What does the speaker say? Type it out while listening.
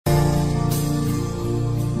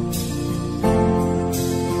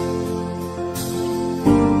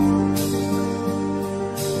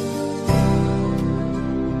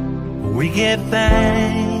give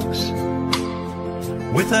thanks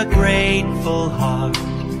with a grateful heart.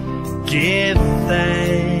 Give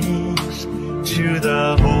thanks to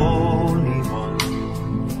the Holy One.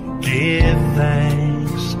 Give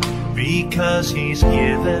thanks because He's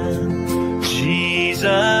given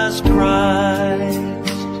Jesus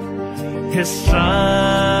Christ, His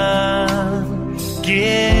Son.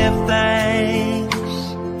 Give thanks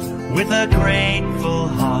with a grateful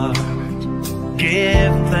heart.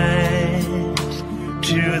 Give thanks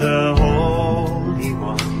to the Holy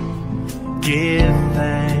One. Give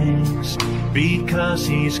thanks because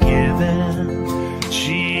He's given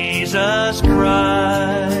Jesus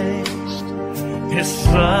Christ, His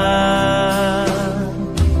Son.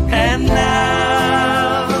 And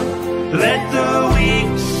now let the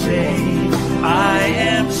weak say, I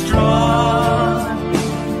am strong.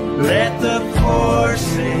 Let the poor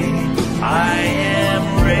say, I am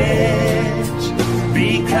rich,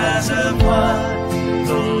 because of what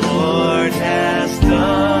the Lord has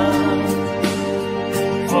done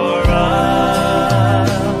for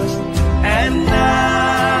us. And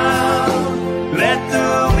now let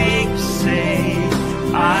the weak say,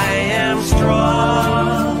 I am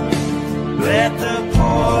strong. Let the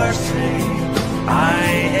poor say, I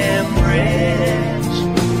am rich,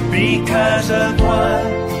 because of what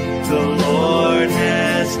the Lord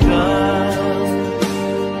has done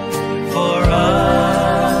for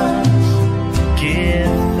us.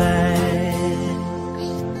 Give thanks.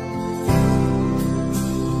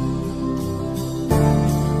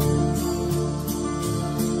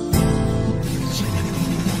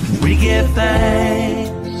 We give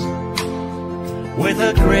thanks with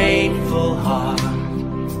a grateful heart.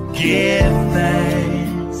 Give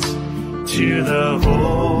thanks to the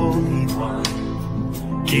Holy One.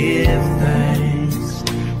 Give thanks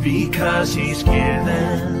because He's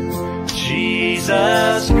given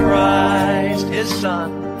Jesus Christ, His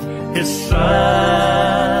Son, His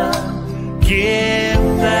Son. Give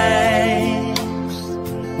thanks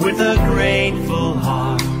with a grateful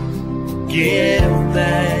heart. Give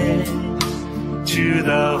thanks to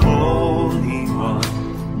the Holy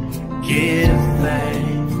One. Give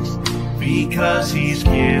thanks because He's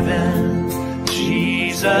given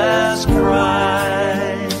Jesus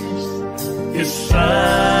Christ, His Son.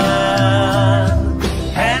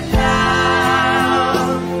 And now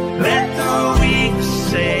let the weak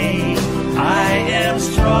say, I am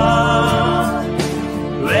strong.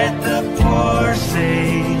 Let the poor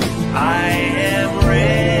say, I am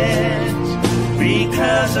rich,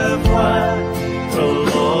 because of what the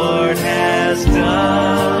Lord has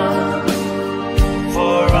done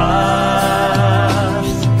for us.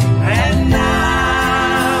 And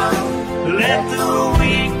now let the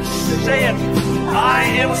weak say it, I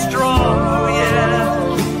am strong, oh yeah.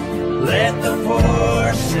 Let the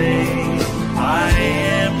poor say, I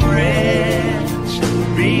am rich,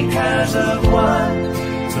 because of what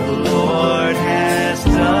the Lord has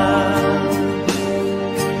done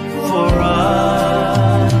for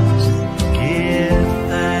us. Give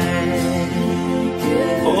thanks.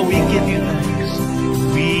 Oh, we give you thanks.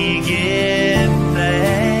 We give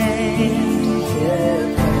thanks.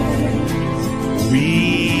 We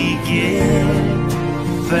give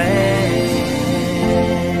thanks.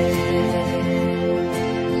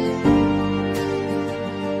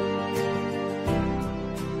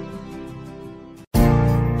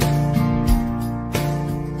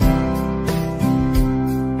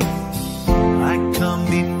 I come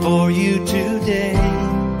before you today.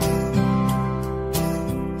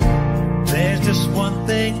 There's just one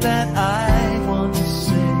thing that I want to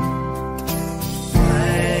say.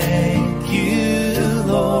 Thank you,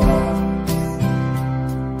 Lord.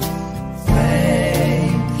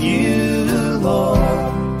 Thank you, Lord,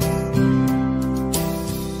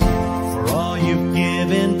 for all you've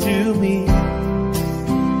given to me,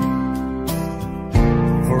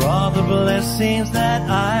 for all the blessings that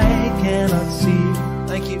I cannot see.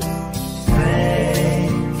 Thank you.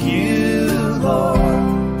 Thank you, Lord.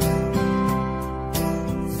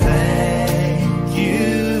 Thank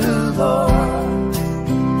you, Lord.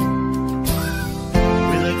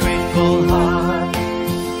 With a grateful heart,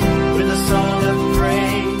 with a song of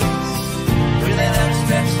praise, with an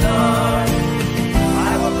outstretched arm,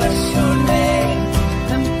 I will bless your name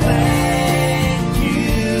and thank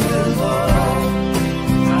you, Lord.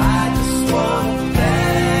 I just want to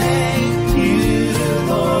thank you,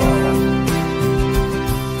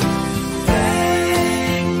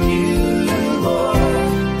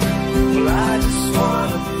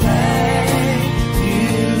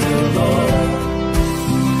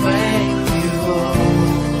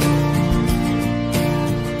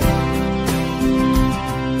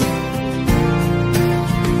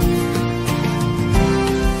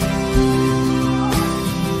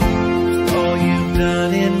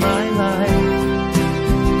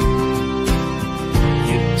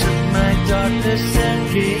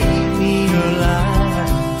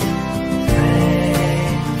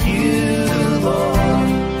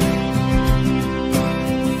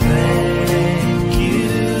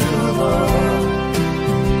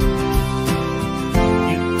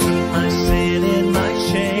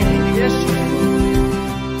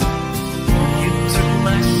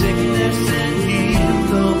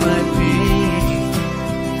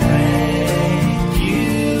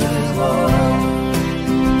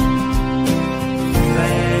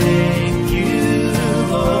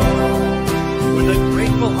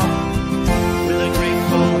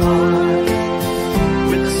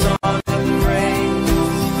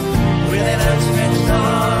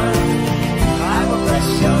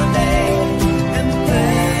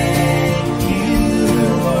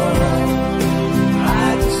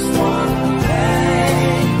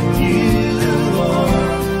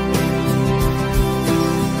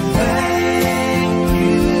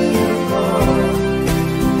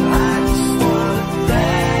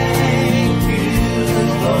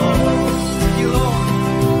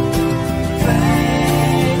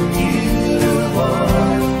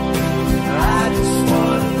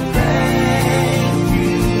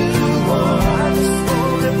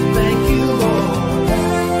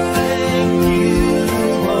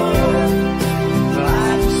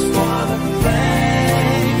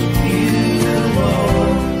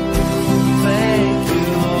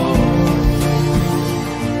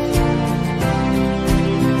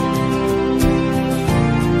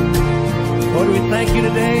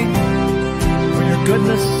 your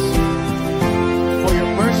goodness, for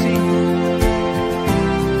your mercy.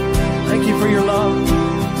 Thank you for your love,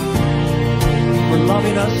 for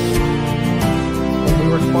loving us when we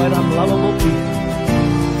were quite unlovable people.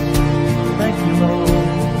 Thank you, Lord.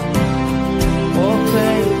 Oh,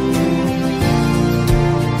 thank you.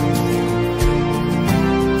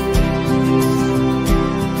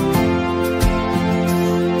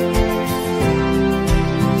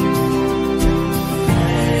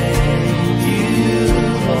 Thank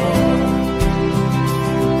you, Lord.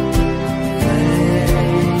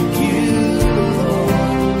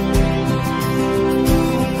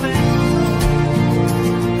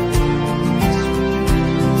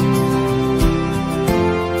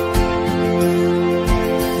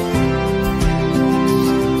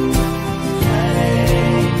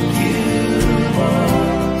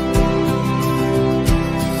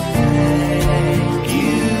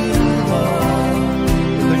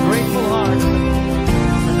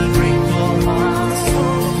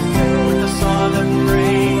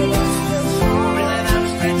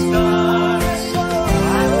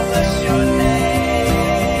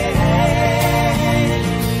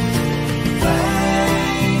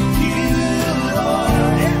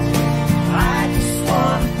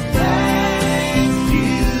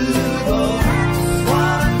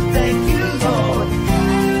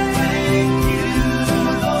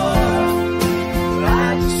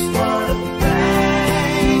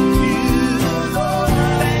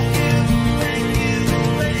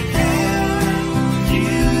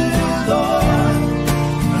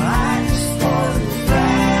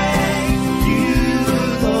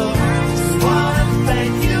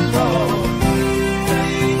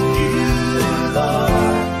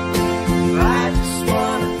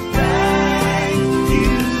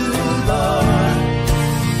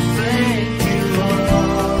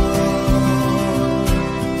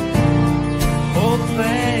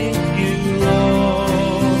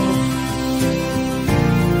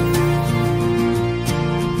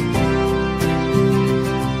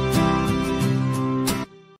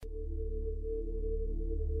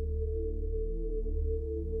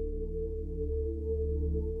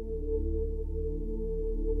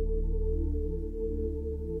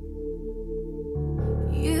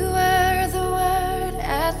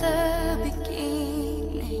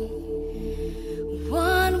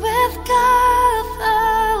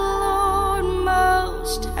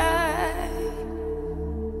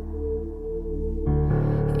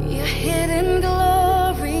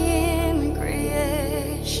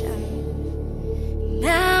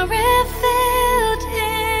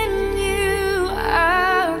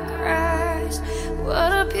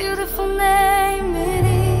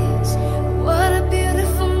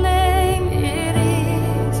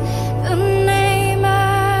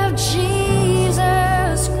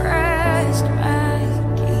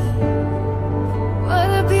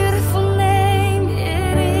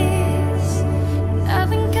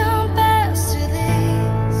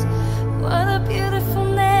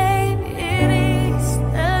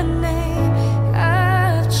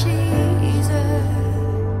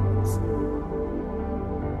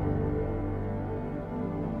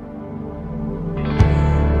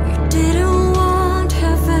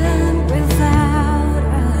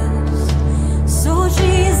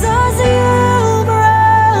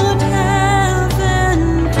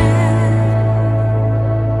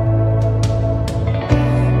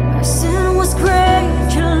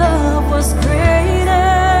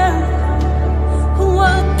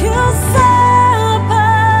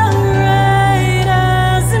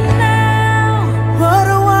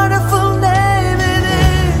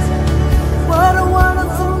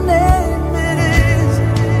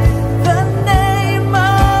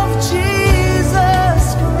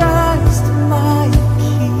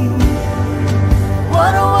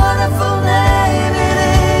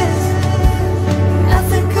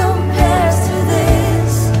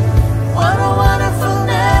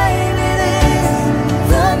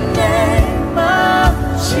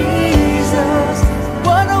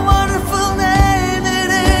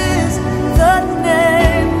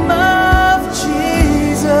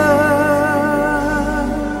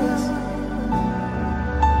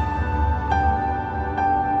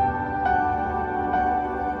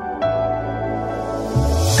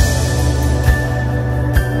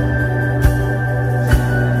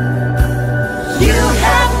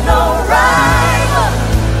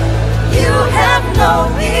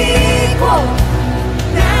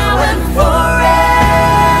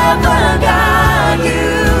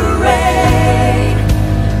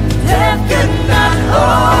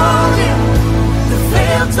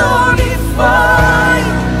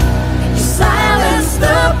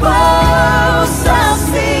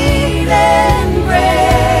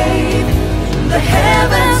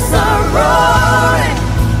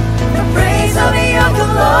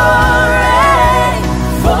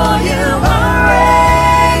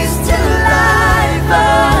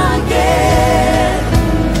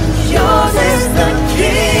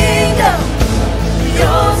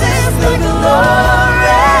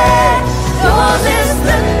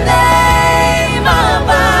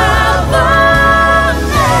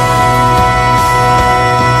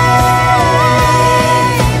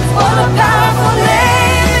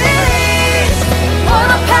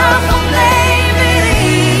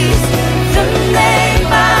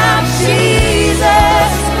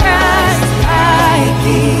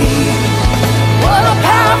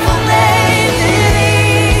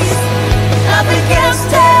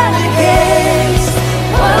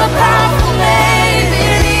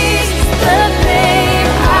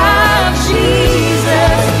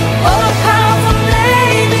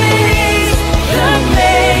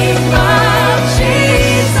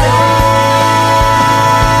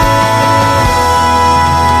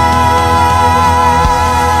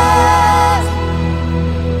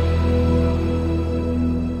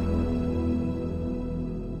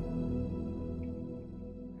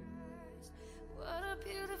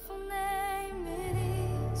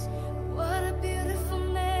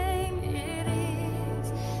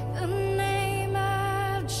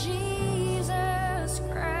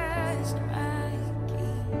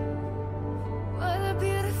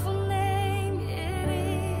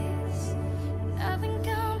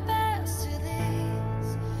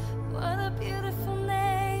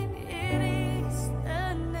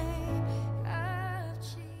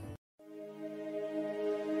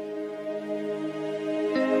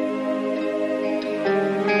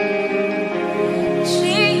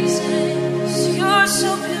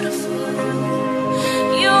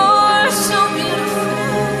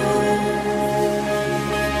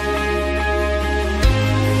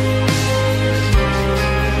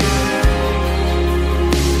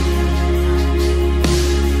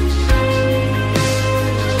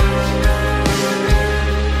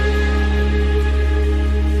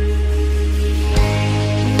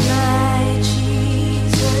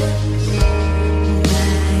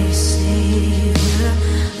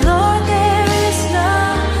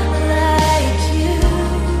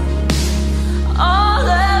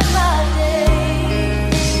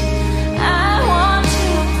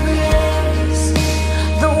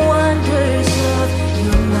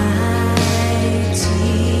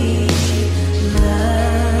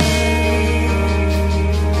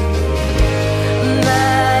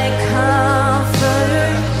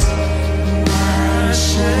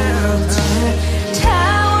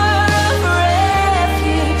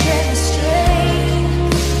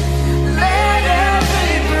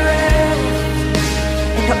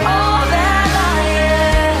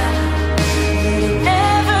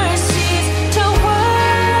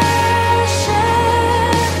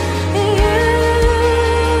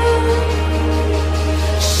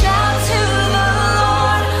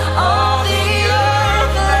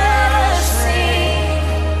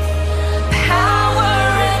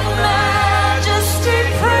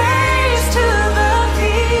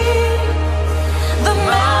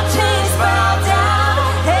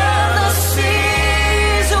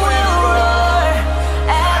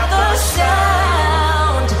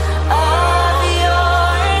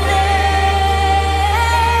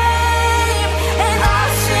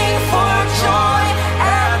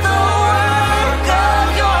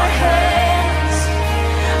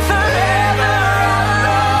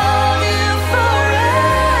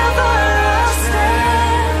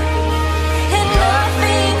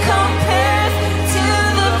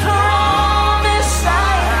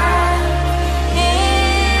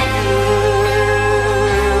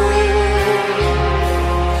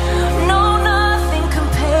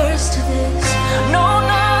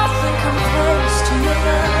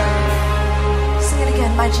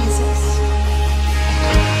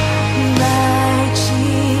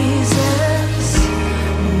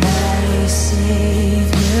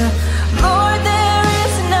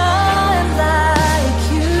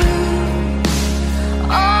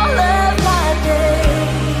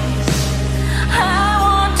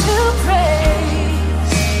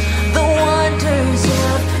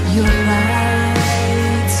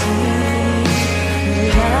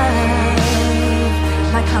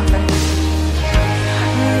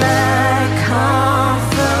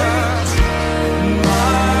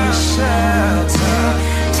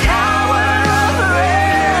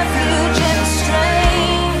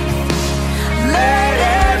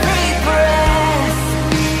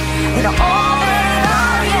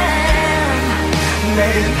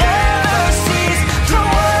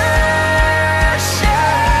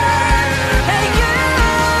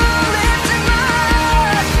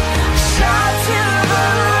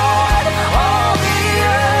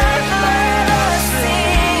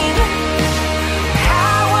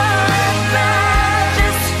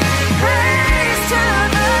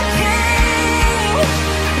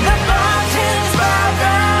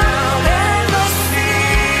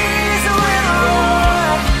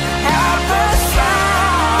 At the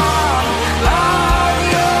sound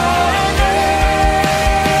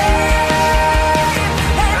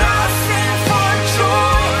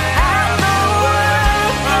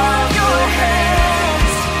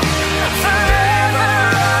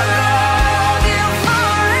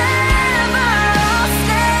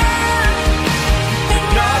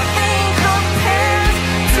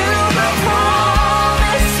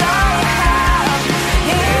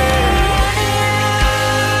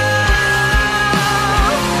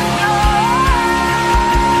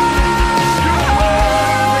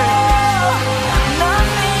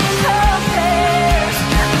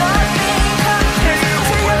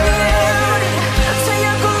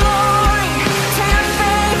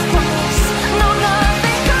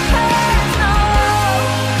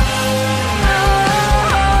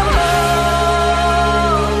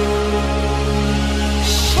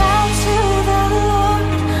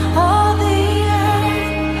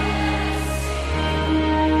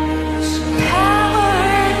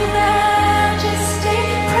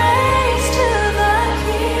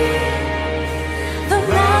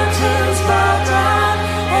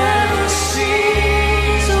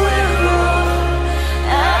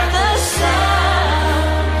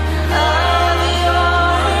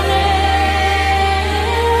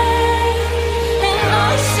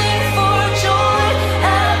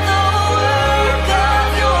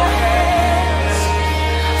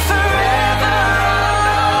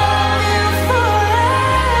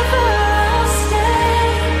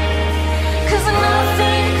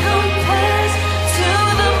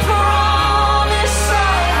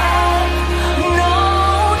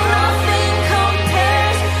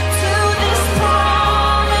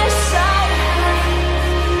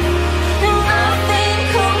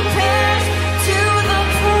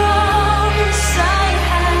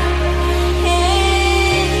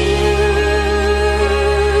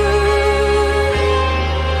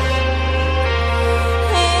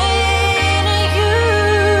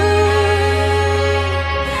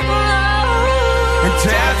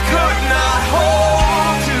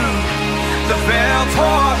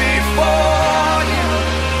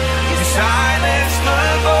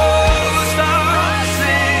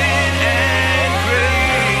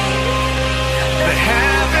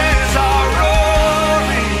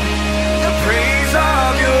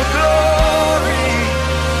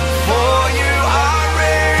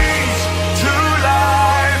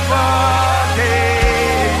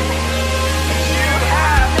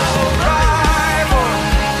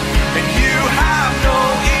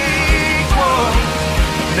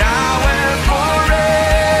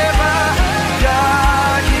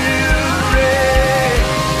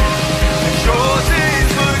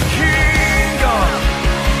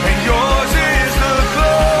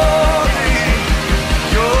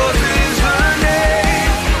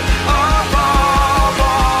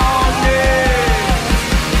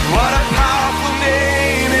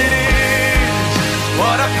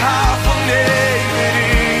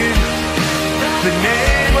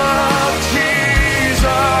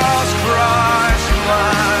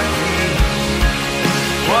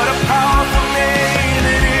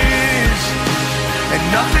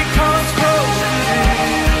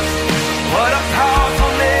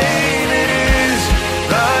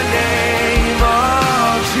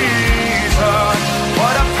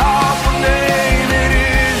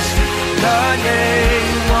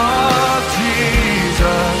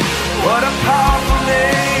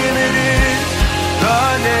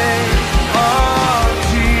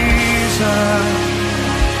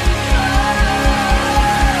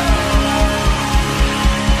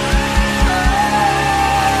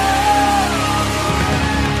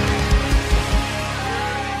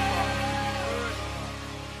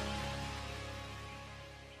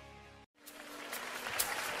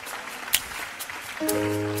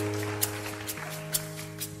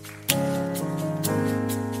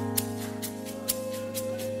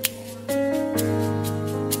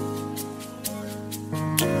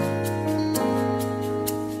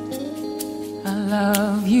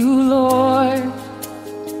Love you, Lord,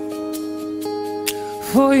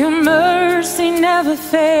 for your mercy never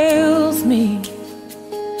fails me,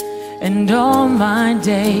 and all my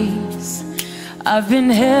days I've been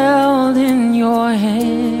held in your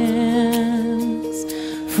hands.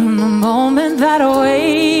 From the moment that I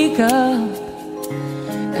wake up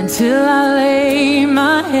until I lay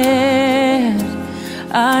my head,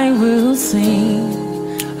 I will sing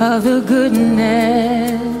of the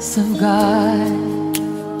goodness of God.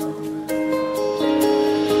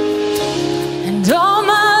 And all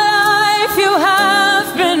my life you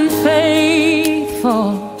have been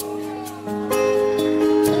faithful,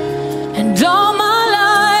 and all my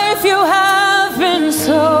life you have been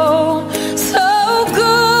so, so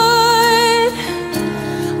good.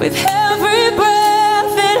 With every breath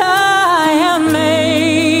that I am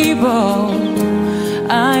able,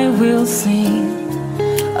 I will sing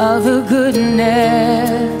of the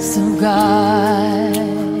goodness of God.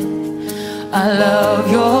 I love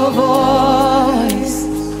your voice.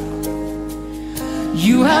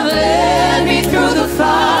 You have led me through the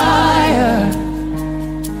fire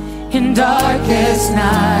in darkest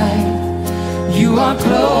night. You are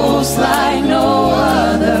close like no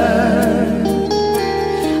other.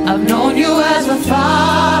 I've known you as a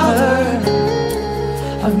father,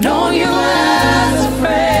 I've known you as a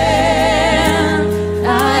friend. I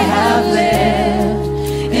have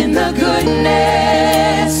lived in the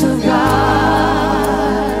goodness of God.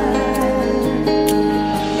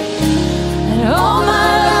 And all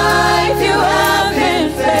my life you have been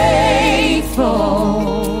faithful.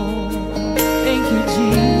 Thank you,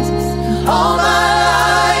 Jesus. All my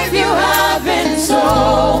life you have been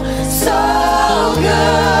so, so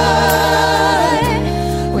good.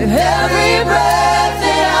 With every breath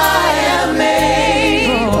that I am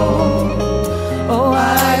able, oh,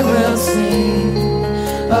 I will sing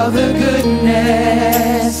of the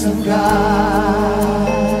goodness of God.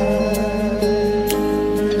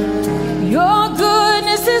 Your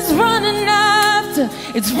goodness is running after,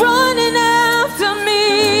 it's running after me.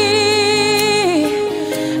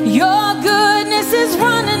 Your goodness is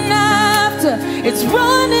running after, it's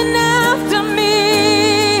running after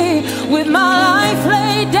me. With my life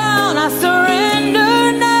laid down, I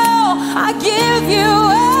surrender now. I give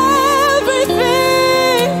you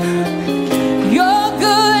everything. Your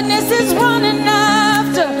goodness is running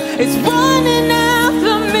after, it's running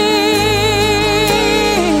after me.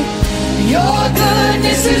 Your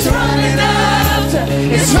goodness is running after,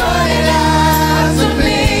 it's running after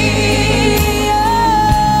me.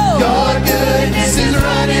 Oh. Your goodness is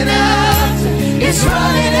running after, it's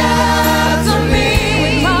running after me.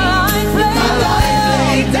 With my life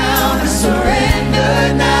laid down, I surrender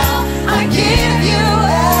now. I give you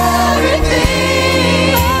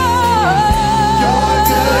everything. Your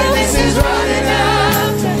goodness is running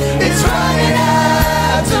after, it's running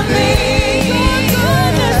after me. Your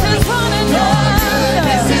goodness is running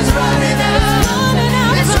after, it's running after,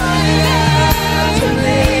 it's running after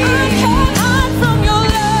me. I can't hide from your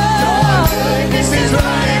love. Your goodness is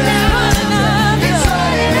running after, it's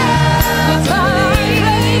running after me.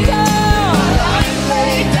 My life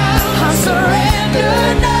laid down, I surrender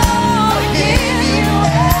now. I give you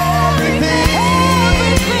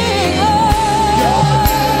everything. Your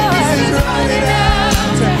goodness is running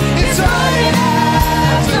after, it's running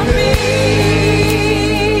after me.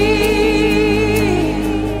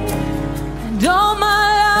 And all my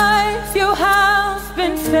life you have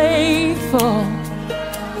been faithful,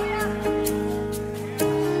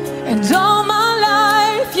 and all my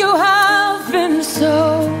life you have been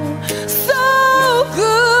so, so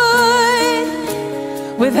good.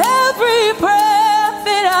 With every breath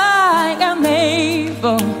that I am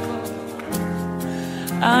able,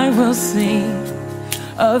 I will sing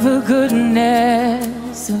of the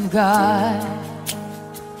goodness of God.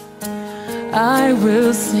 I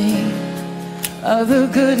will sing of the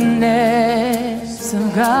goodness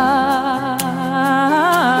of God. I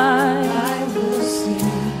will sing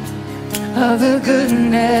of the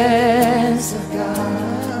goodness of God.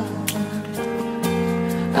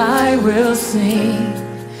 I will sing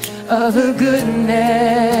of the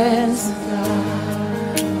goodness of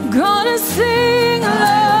God. I'm gonna sing,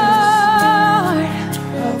 Lord,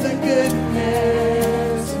 of the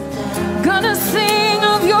goodness of God. Gonna sing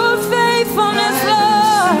of your faithfulness,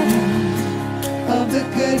 Lord, of the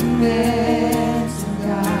goodness of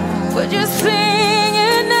God. Would you sing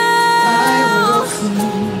it now? I will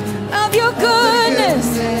sing of your goodness.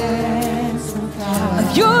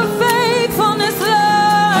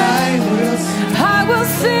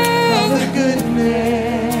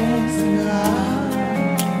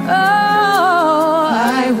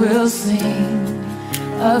 will sing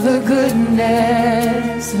of the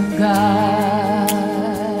goodness of God.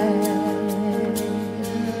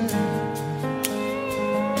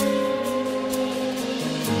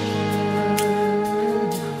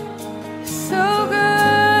 So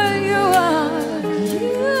good you are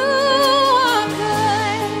good.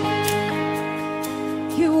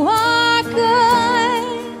 You are good.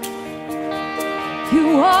 You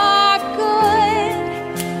are good.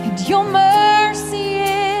 And your mercy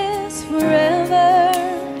is forever.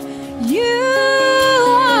 You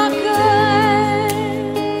are good.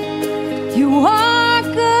 You are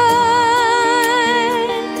good.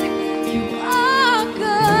 You are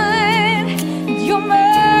good. Your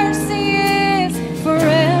mercy is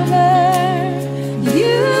forever.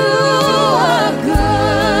 You are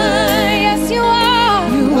good. Yes, you are.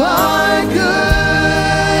 You are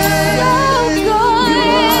good. So good. You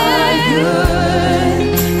are good.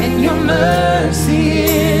 And your mercy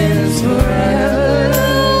is forever.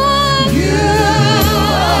 You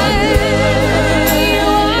are good. You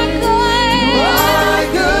are good. You are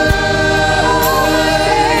good.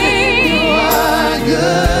 You are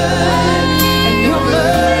good. And your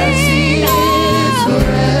mercy is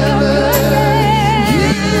forever.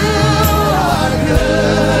 You are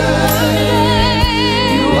good.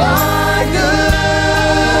 You are good.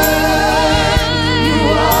 You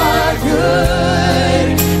are good.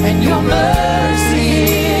 And your mercy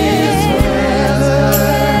is forever.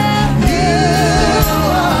 You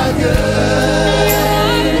are good.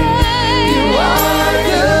 You are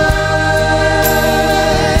good.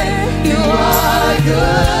 You are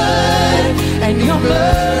good. And your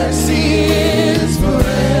mercy is forever.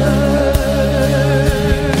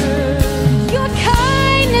 Your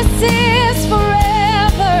kindness is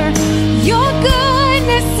forever. Your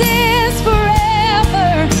goodness is forever.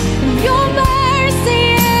 Your mercy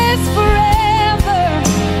is forever.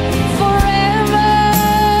 Forever.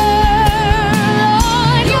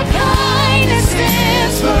 Lord, your kindness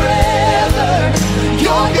is forever.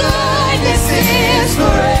 Your goodness is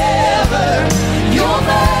forever. Your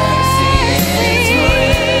mercy is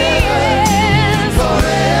forever.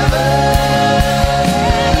 Forever.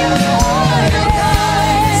 Your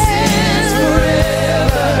kindness is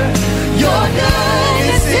forever. Your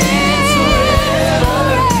goodness is forever.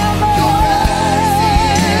 Your mercy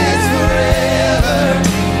is forever.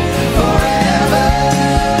 Forever.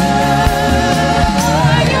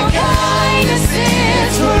 Your kindness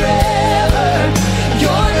is forever.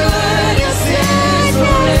 Your goodness is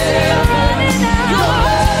forever. Your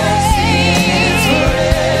mercy is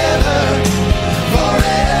forever.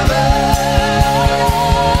 Forever.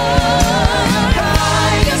 Your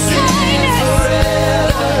kindness is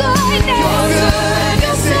forever. Your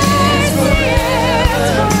goodness is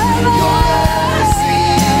forever. Your mercy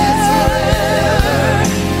is forever.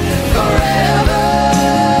 Forever.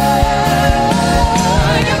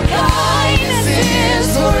 Your kindness is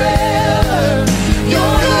forever.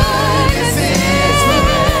 Your goodness is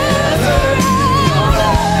forever. Your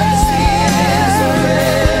mercy is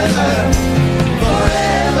forever.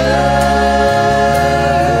 Forever.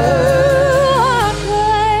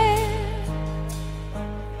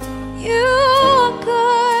 You are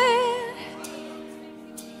good.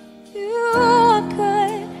 You are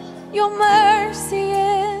good. Your mercy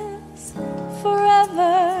is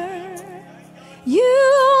forever. You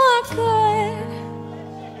are good.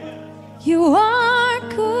 You are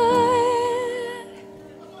good.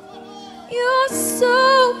 You're so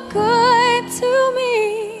good to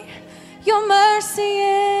me. Your mercy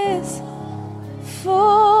is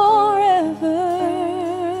forever.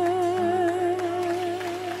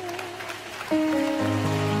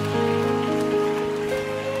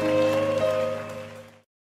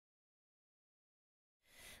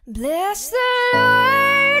 Bless the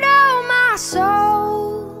Lord, oh my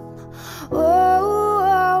soul,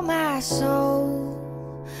 oh my soul,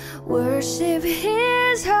 worship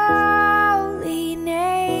His holy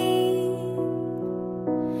name,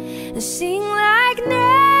 and sing like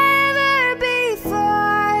never before.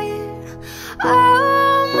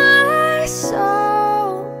 Oh my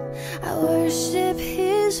soul, I worship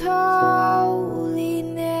His holy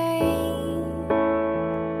name.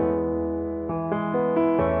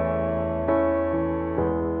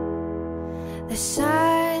 The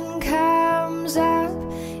sun comes up,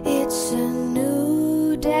 it's a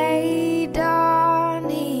new day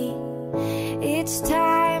dawning. It's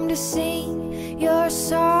time to sing your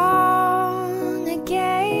song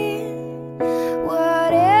again.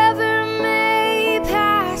 Whatever may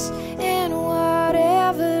pass and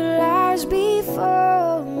whatever lies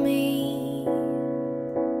before me,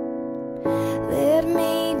 let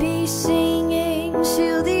me be singing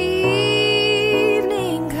till the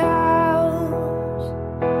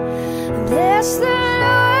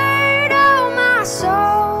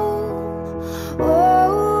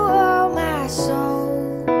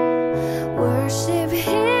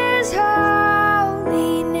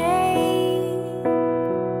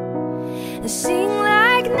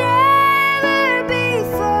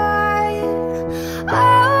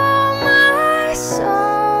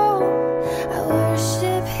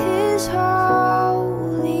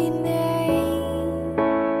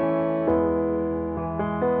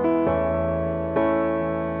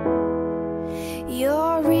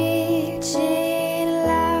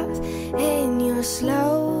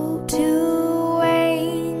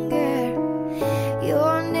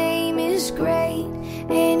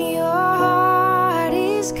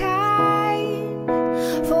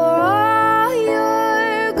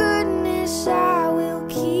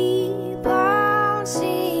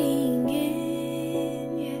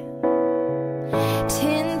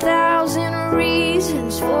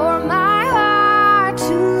dreams for my heart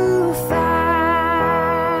to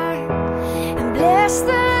find. And bless the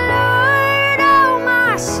Lord, oh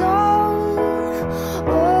my soul,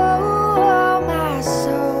 oh my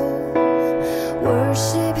soul.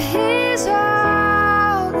 Worship His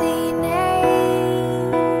holy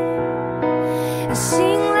name and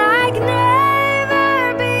sing like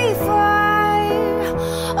never before.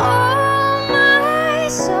 Oh my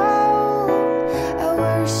soul, I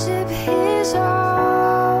worship His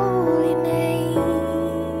holy name.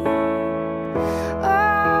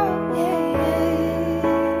 Oh yeah.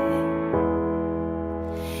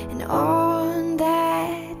 And on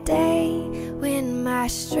that day when my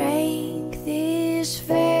strength is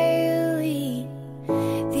failing,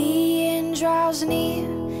 the end draws near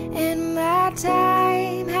and my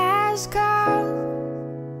time has come.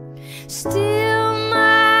 Still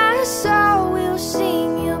my soul will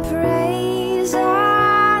sing your praise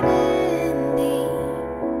unending.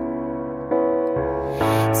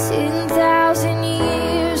 10,000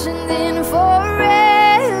 years and then forevermore.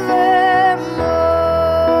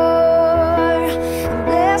 And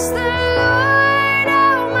bless the Lord,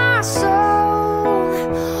 oh my soul,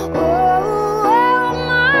 oh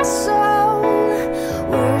my soul.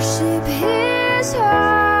 Worship His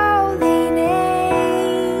holy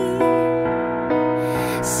name.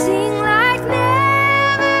 Sing like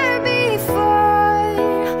never before.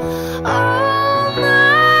 Oh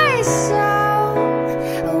my soul,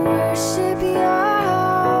 I worship your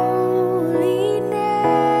holy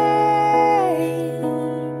name.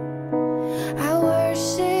 I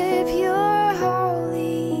worship your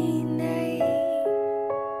holy name.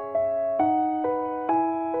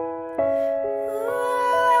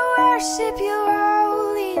 Ooh, I worship your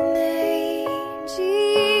holy name,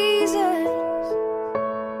 Jesus.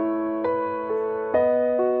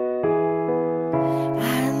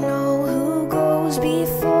 I know who goes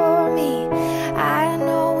before me. I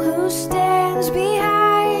know who stands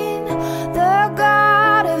behind. The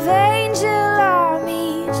God of angel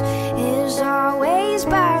armies is always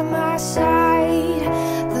by my side.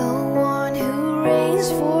 The one who reigns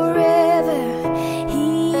forever,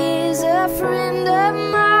 He is a friend of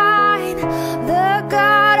mine. The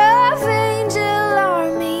God of angel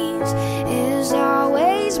armies is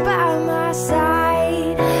always by my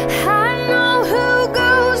side. I know who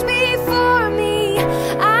goes before me.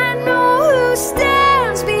 I know who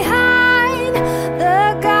stands behind.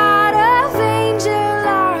 The God of angel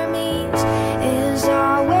armies is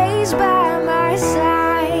always by my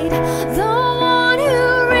side. The one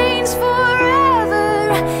who reigns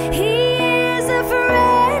forever, He is a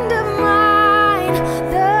friend of mine.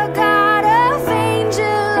 The God of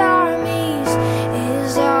angel armies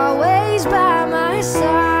is always by my side.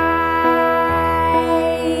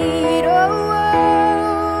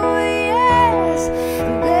 Oh, yes.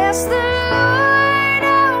 Bless the Lord,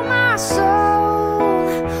 oh my soul,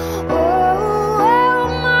 oh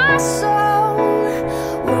my soul.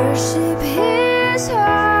 Worship His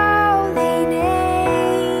holy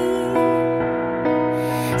name.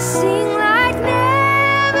 Sing like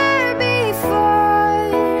never before.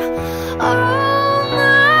 Oh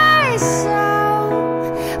my soul,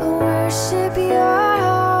 I worship your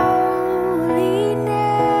holy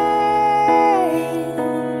name.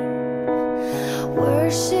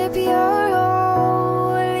 Worship your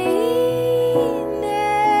holy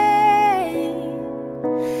name.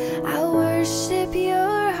 I worship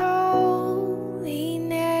your holy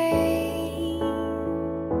name.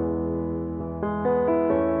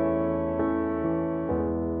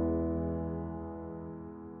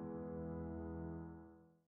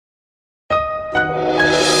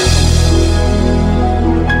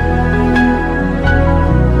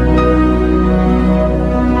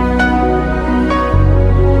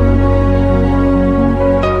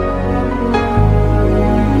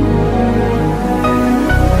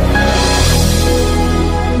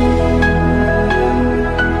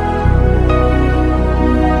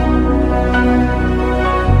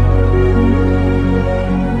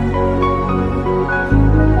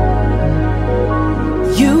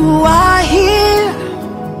 You are here,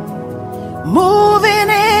 moving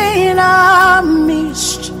in our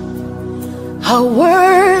midst. I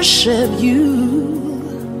worship you.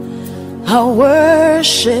 I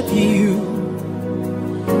worship you.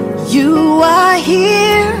 You are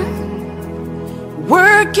here,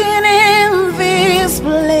 working in this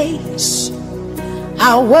place.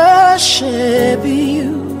 I worship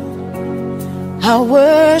you. I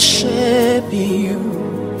worship you.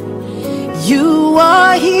 You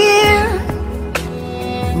are here,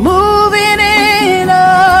 moving in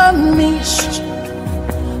our midst.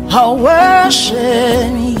 I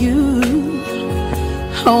worship you.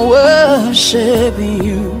 worship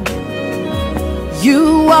you.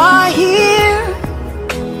 You are here,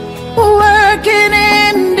 working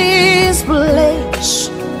in this place.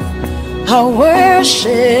 I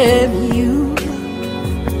worship you.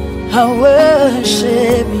 I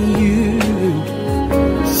worship you.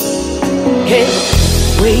 Hey,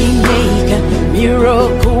 we make a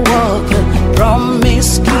miracle worker,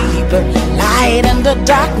 promise keeper, light in the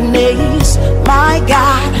darkness. My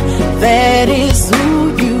God, that is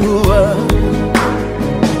who you are.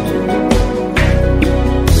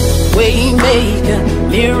 We make a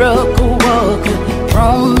miracle worker,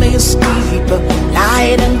 promise keeper,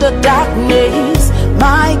 light in the darkness.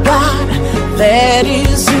 My God, that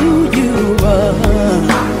is who you are.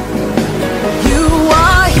 You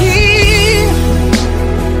are here,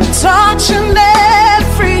 touching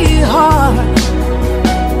every heart.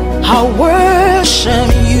 I worship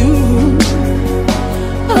you.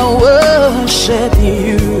 I worship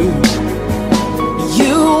you.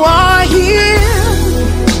 You are here,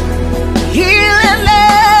 healing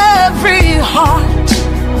every heart.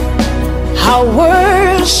 I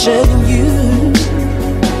worship you.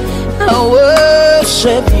 I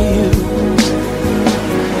worship you.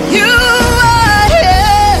 You are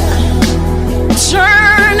here,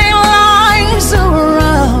 turning lives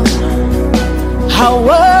around. I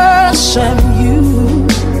worship you.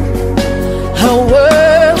 I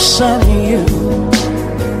worship you.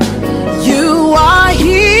 You are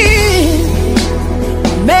here,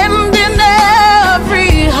 mending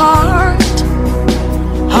every heart.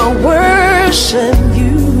 I worship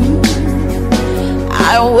you. I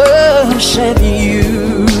worship you.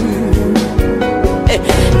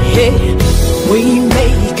 Hey, we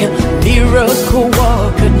make a miracle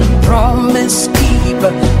walker, promise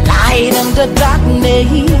keeper, light in the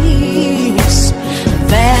darkness.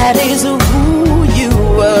 That is who you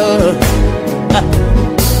are.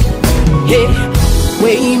 Hey,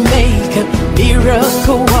 we make a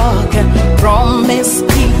miracle walker, promise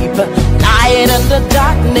keeper, light in the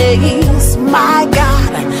darkness. My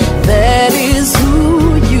God, that is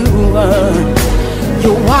who you are.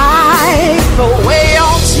 You wipe away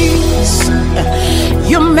all tears,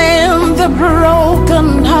 you mend the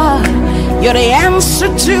broken heart. You're the answer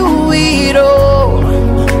to it all,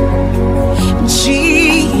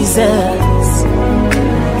 Jesus.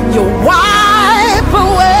 You wipe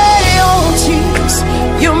away all tears,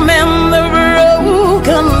 you mend the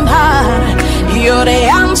broken heart. You're the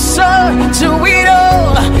answer to it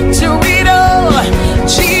all, to it all,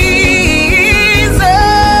 Jesus.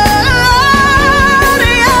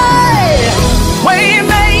 Yeah. We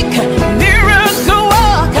make miracle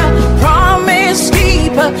worker, promise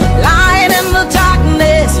keeper, light in the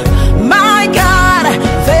darkness. My God,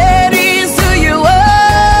 that is who you are.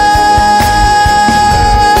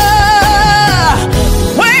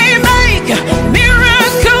 We make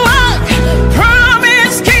miracle worker,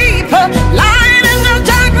 promise keeper, light in the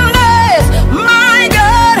darkness. My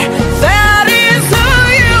God, that is who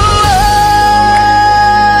you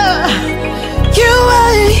are. You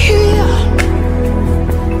are here,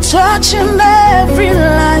 touching every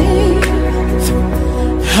life.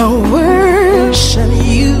 I worship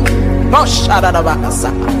you. Oh,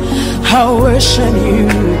 I worship you.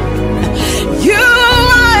 You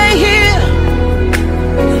are here,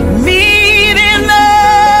 meeting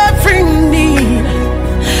every need.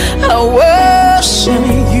 I worship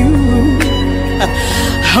you.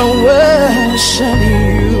 I worship you.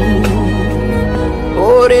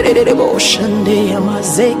 Oh, devotion,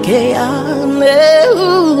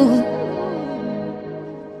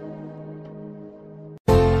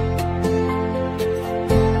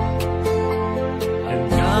 And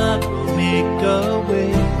God will make a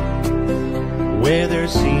way where there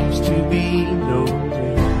seems to be no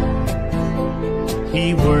way.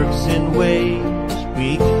 He works in ways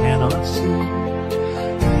we cannot see.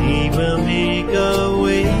 He will make a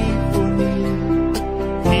way for me.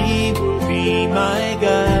 He will be my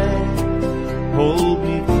guide, hold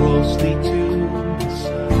me closely to his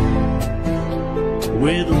side,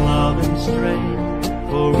 with love and strength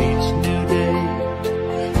for each new day.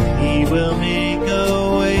 He will make a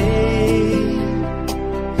way.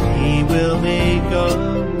 He will make a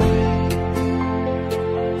way.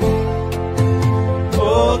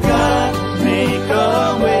 Oh God, make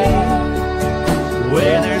a way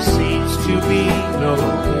where there seems to be no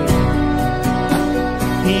way.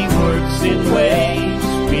 He works in ways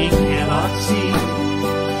we cannot see.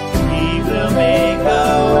 He will make a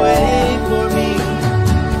way for me.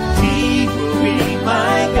 He will be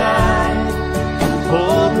my guide,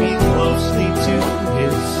 hold me closely to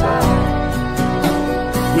his side,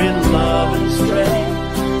 with love and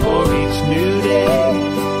strength for each new day.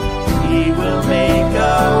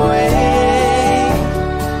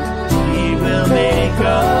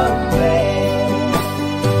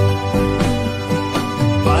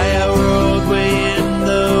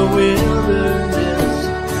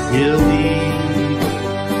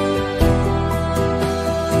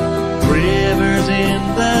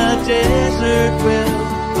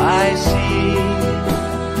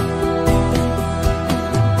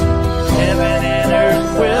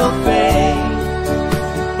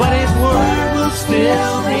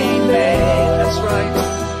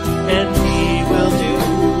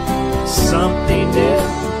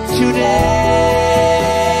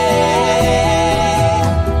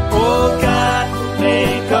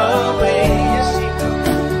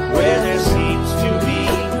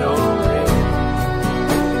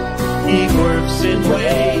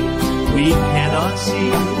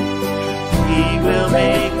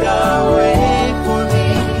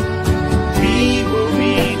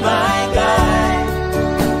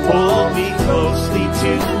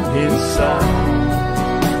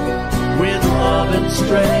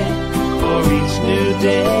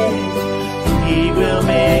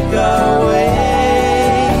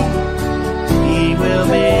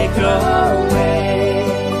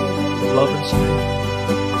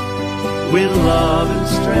 love and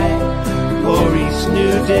strength for each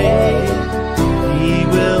new day. He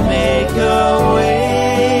will make a way.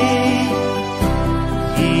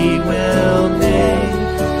 He will make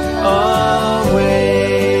a way.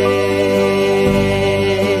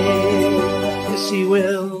 Yes, He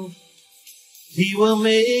will. He will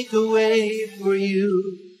make a way for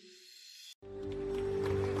you.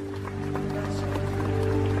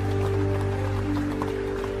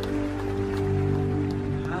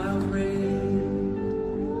 How great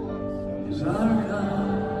is our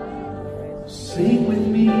God? Sing with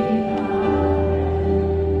me.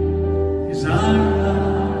 Is our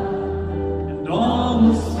God, and all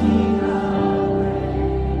will see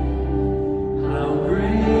how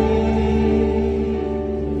great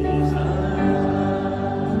is our God.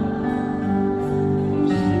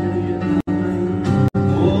 Sing it again.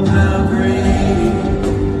 Oh, how great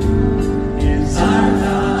is our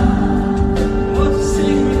God. Oh,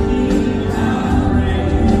 sing with me. How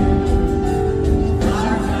great is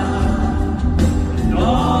our God, and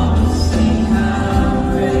all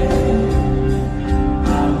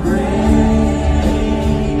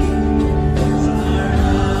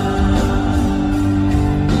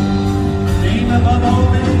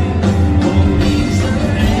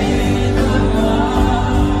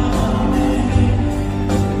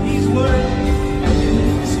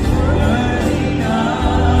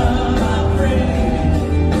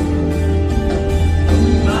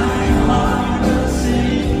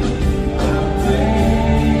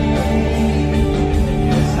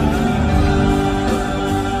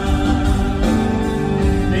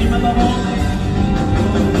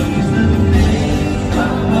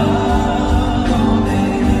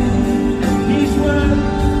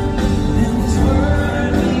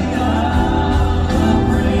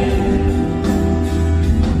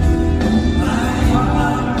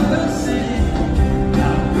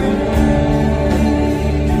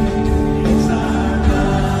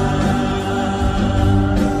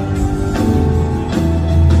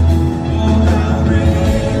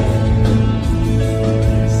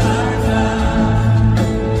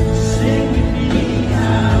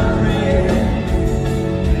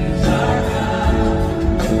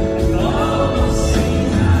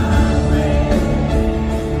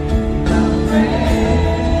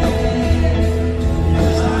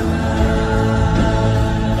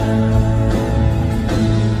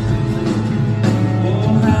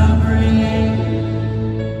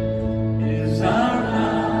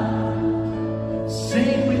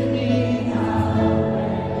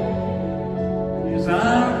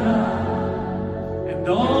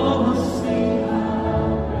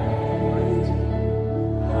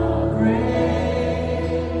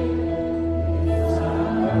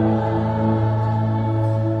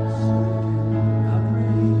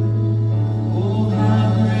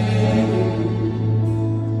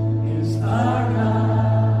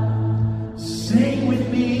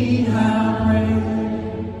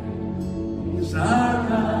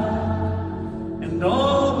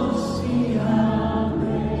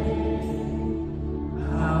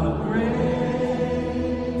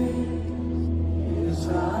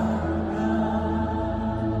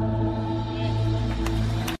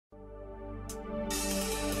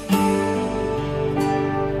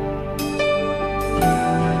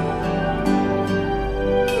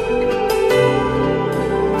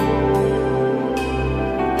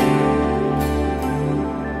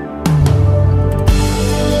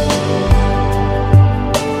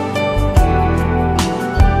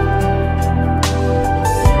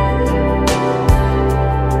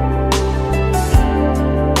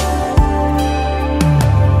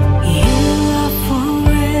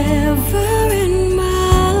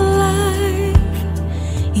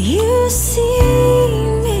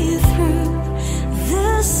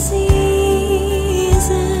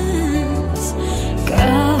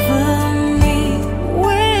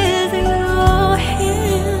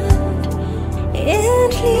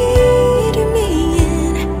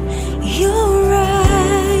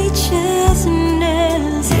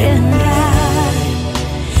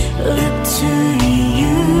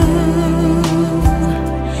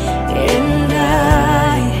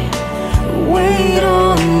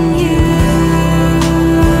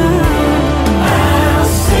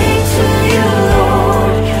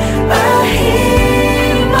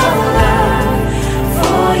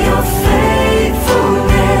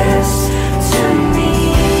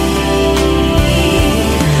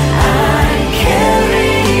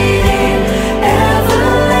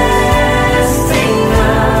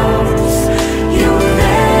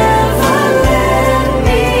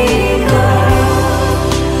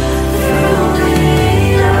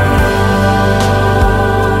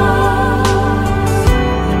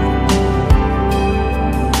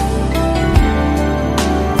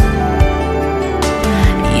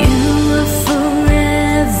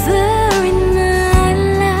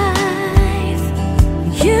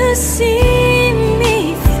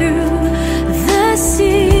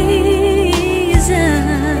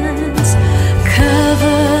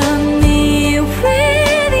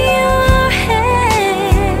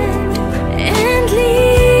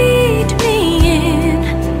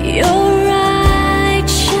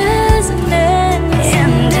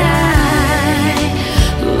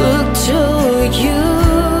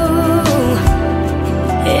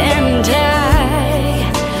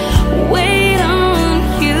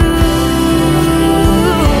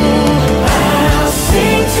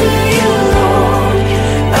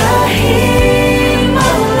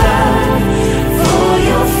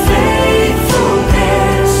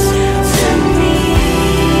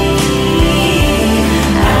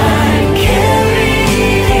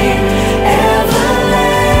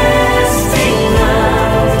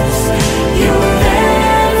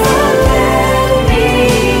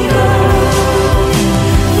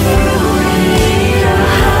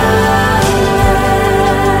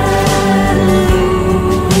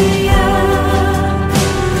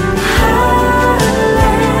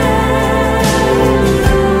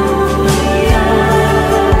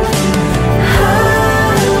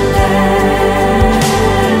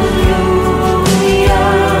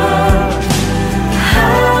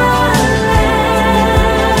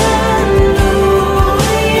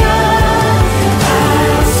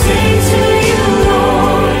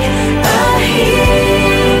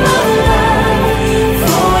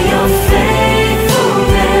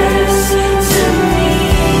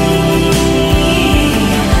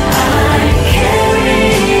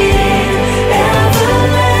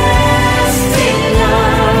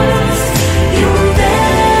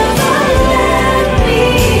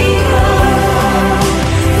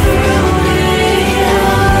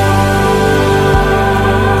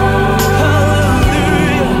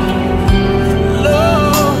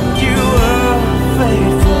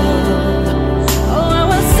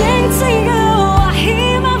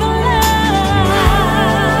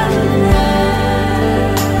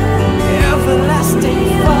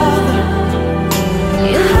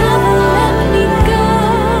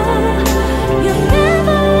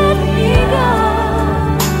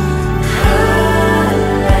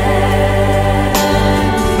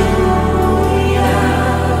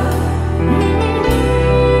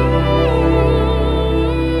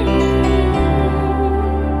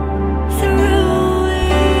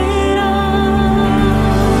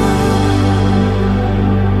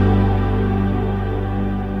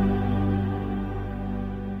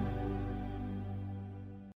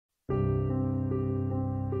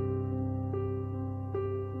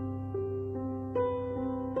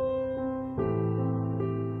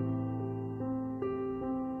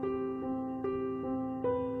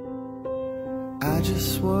I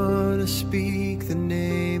just want to speak the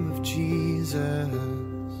name of Jesus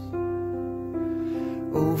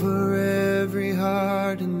over every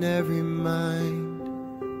heart and every mind.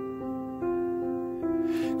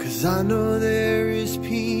 'Cause I know there is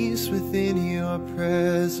peace within your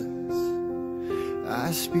presence.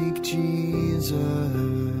 I speak Jesus.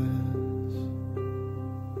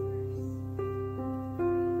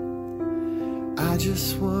 I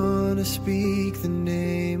just want to speak the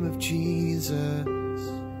name of Jesus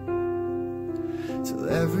till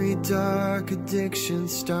every dark addiction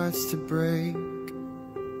starts to break,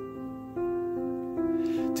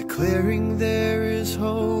 declaring there is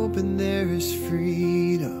hope and there is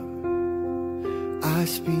freedom. I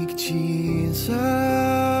speak Jesus,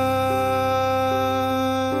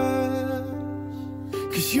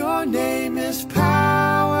 'cause your name is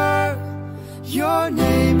power, your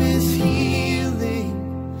name is healing,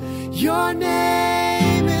 your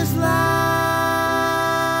name is life.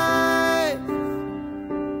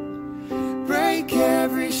 Break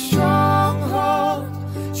every stronghold,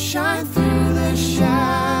 shine through the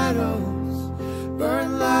shadows, burn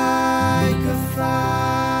like a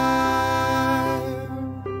fire.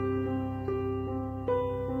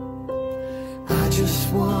 I just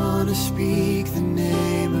want to speak the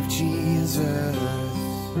name of Jesus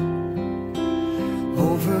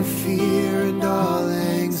over fear and all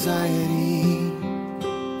anxiety,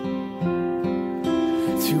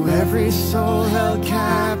 to every soul held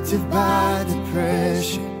captive by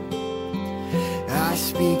depression. I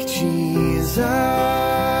speak Jesus,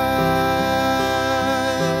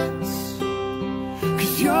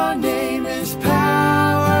 'cause your name is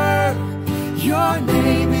power, your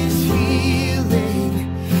name is healing,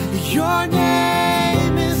 your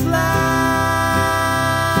name is life.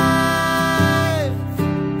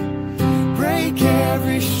 Break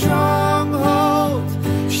every stronghold,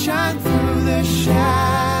 shine through the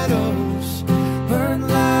shadows, burn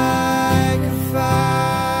like a fire.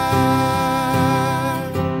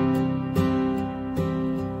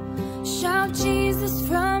 Shout Jesus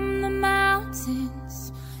from the mountains,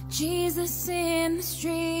 Jesus in the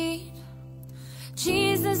street,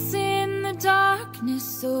 Jesus in the darkness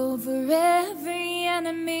over every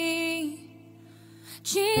enemy,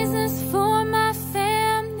 Jesus for my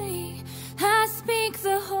family. I speak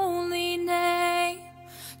the holy name,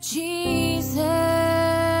 Jesus.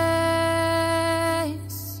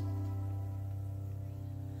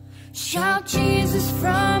 Shout Jesus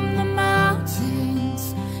from the mountains,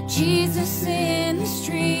 Jesus in the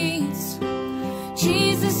streets,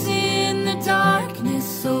 Jesus in the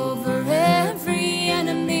darkness over every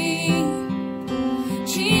enemy,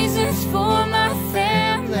 Jesus for my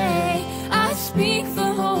family. I speak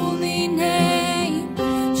the holy name,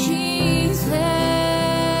 Jesus.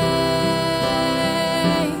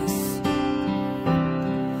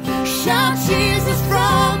 Shout Jesus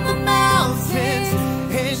from the mountains,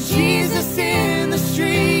 and Jesus in the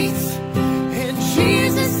streets, and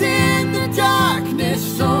Jesus in the darkness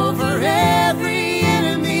over every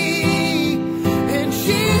enemy, and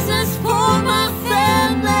Jesus for my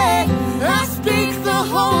family. I speak the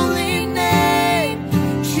holy name,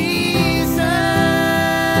 Jesus.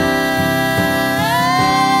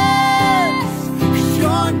 'Cause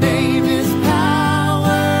your name is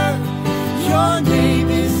power, your name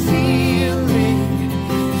is healing,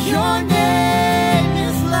 your name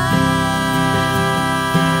is life.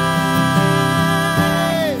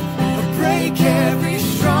 Break every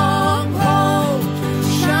stronghold,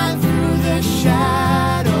 shine through the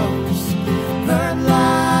shadows, burn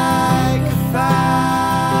like a fire.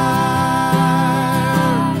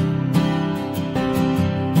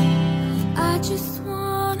 I just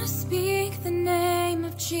want to speak the name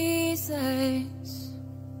of Jesus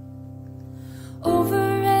over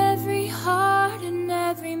every heart and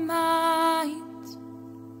every mind,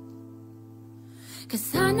 'cause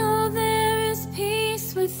I know there is peace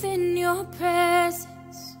within your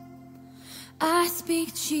presence. I speak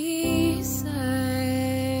Jesus.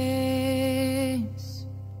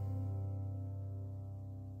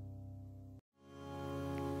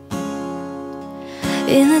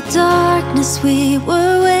 In the darkness we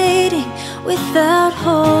were waiting, without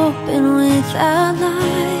hope and without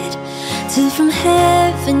light, till from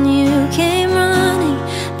heaven you came running.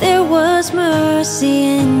 There was mercy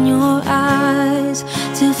in your eyes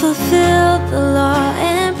to fulfill the law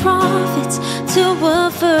and prophets. To a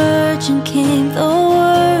virgin came the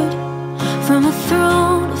word, from a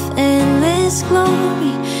throne of endless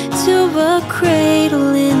glory to a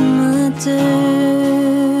cradle in the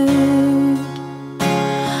dirt.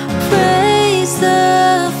 Praise the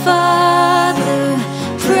Father,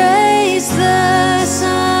 praise the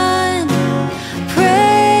Son,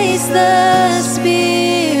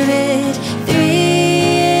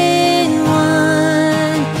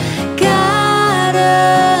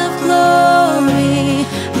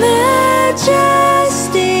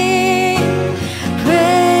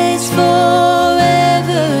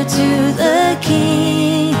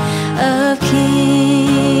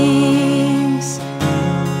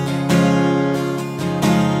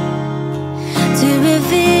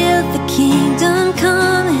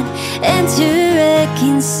 to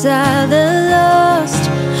reconcile the lost,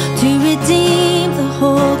 to redeem the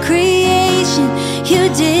whole creation. You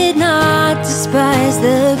did not despise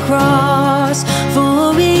the cross,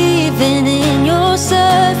 for even in your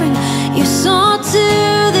suffering you saw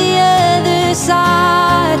to the other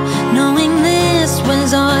side, knowing this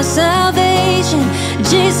was our salvation.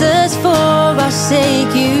 Jesus, for our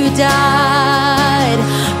sake you died.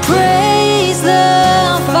 Praise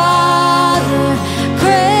the Father,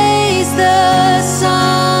 praise the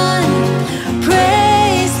Son,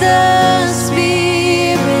 praise the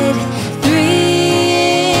Spirit,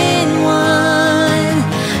 three in one.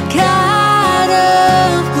 God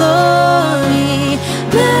of glory,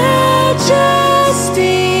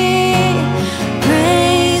 majesty,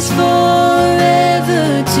 praise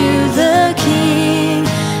forever to the King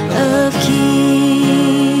of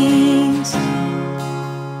Kings.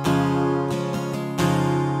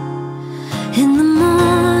 In the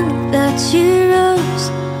morning that you rose,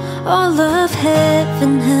 all of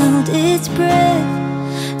heaven held its breath,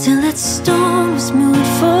 till that stone was moved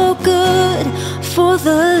for good, for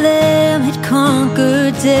the Lamb had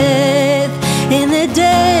conquered death. And the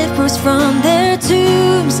dead rose from their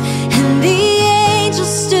tombs, and the angels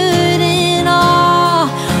stood in awe,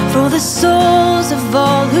 for the souls of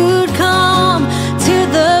all who'd come to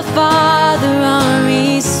the Father are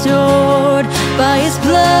restored. By His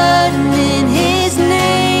blood and in His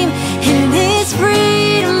name, in His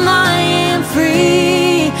freedom I am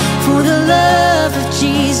free, for the love of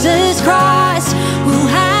Jesus Christ, who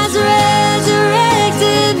has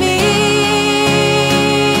resurrected me.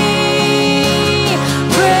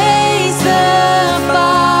 Praise the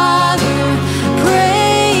Father,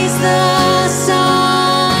 praise the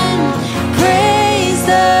Son, praise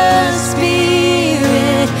the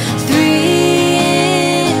Spirit,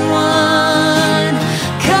 three in one.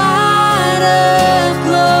 God of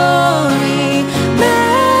glory,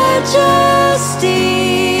 majesty,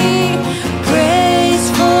 praise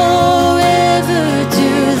forever to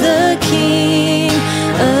the King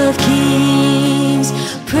of Kings.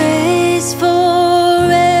 Praise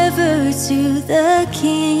forever to the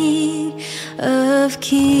King of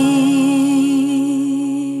Kings.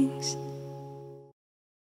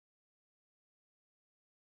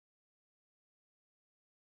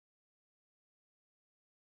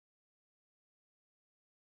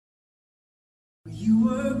 You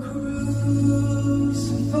were crucified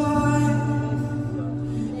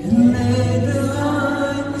and laid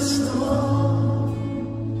behind the stone.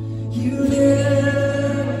 You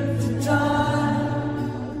lived to die,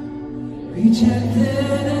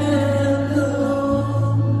 rejected and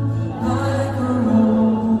alone, like a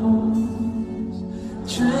rose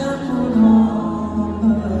trampled on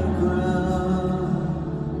the ground.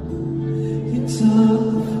 You took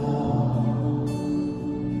the fall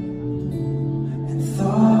and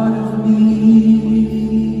thought of me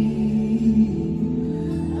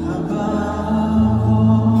above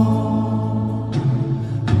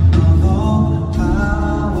all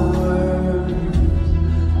powers,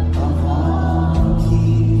 of all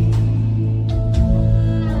kings,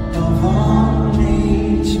 of all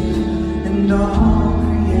nature and all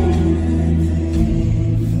created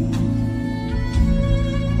things,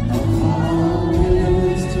 of all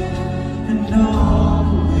wisdom and all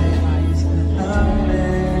ways of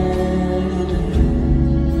man.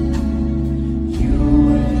 You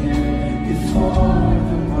were here before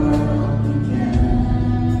the world began.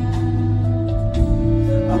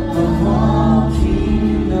 Above all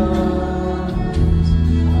kingdoms,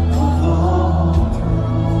 above all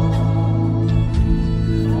thrones,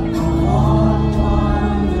 above all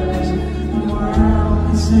wonders the world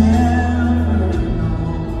has ever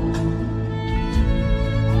known,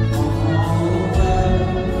 above all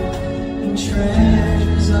wealth and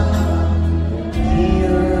treasures of the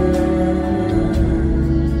earth.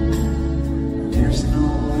 There's no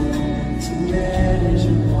way to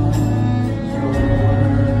measure what you're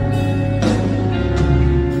worth.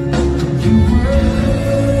 You were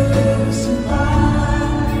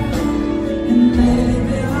crucified and laid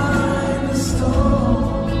behind the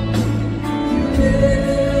stone. You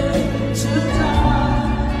lived to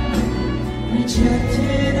die,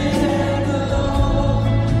 rejected and alone,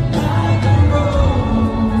 like a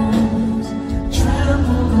rose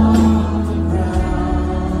trampled on the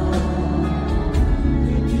ground.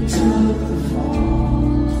 You took the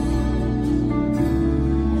fall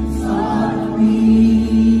and thought of me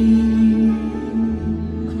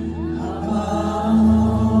above,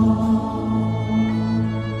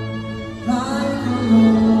 like a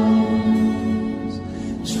rose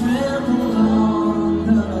trampled on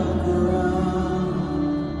the ground.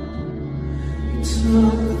 You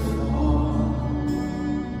took the fall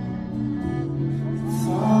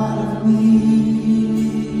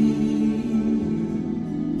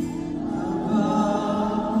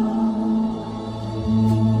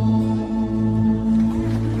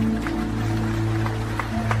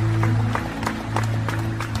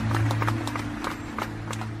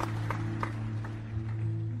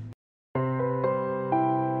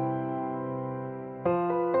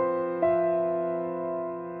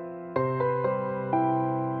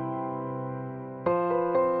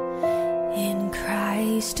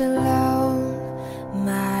Christ alone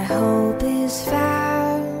my hope is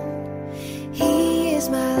found. He is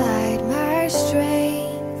my light, my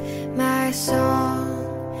strength, my song,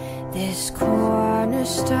 this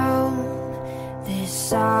cornerstone, this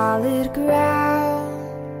solid ground,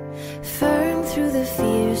 firm through the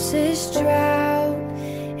fiercest drought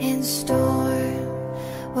and storm.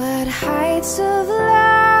 What heights of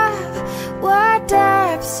love, what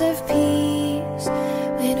depths of peace,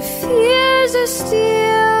 when fears are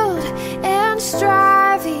stilled and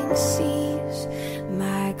striving cease.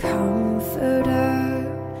 My comforter,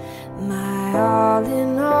 my all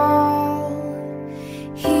in all,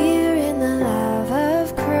 here in the love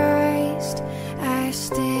of Christ I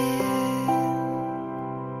stand.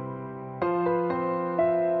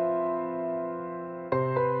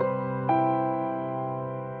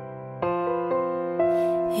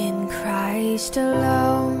 In Christ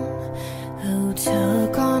alone, who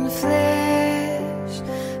took on flesh,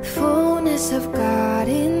 fullness of God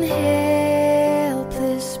in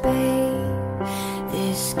helpless babe,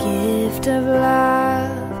 this gift of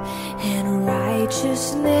love and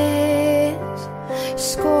righteousness,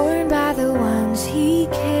 scorned by the ones he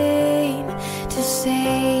came to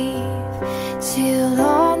save, till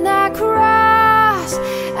on that cross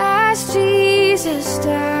as Jesus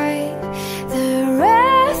died, the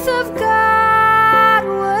wrath of God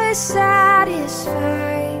was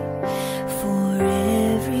satisfied. For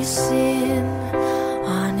every sin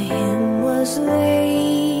on him was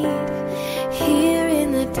laid. Here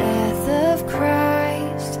in the death of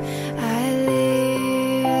Christ I live.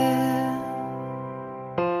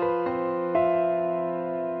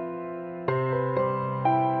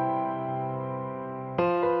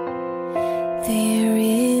 There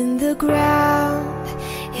in the ground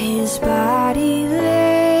his body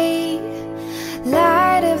lay,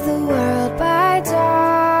 light of the world by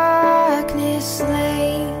darkness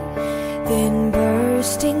slain, then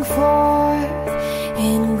bursting forth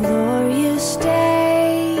in glorious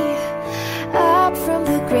day, up from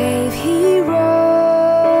the grave he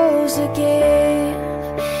rose again.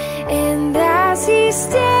 And as he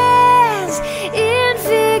stands in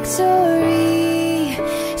victory,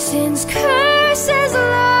 sin's curse has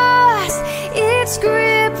lost its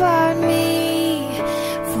grip on me.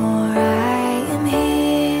 For I am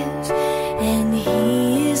his and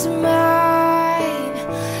he is mine,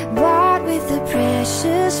 bought with the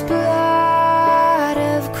precious blood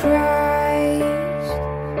of Christ.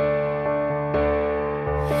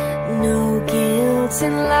 No guilt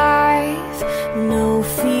in life, no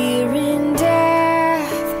fear in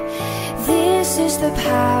death, this is the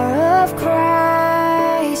power of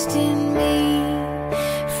Christ in me.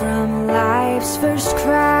 From life's first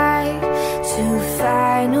cry to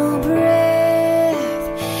final breath,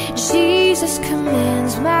 Jesus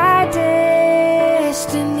commands my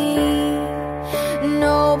destiny.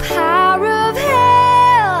 No power of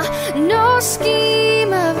hell, no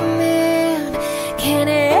scheme of man can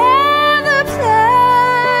ever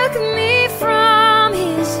pluck me from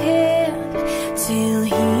his hand, till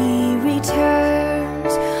he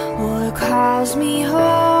returns or calls me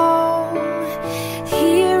home.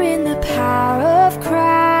 Here in the power of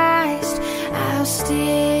Christ I'll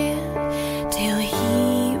stand, till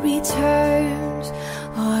he returns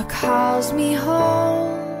or calls me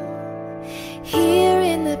home. Here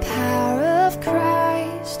in the power of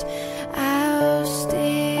Christ I'll stand.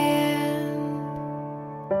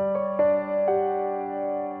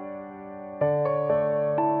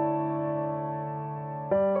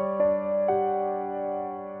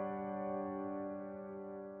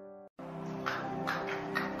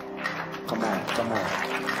 Come on, come on.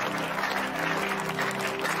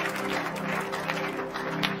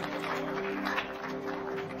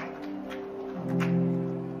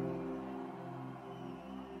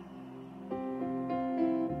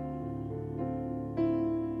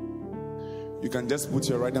 You can just put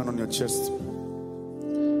your right hand on your chest.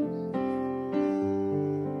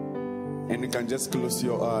 And you can just close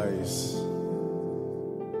your eyes.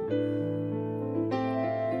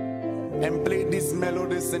 And play these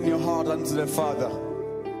melodies in your heart unto the Father.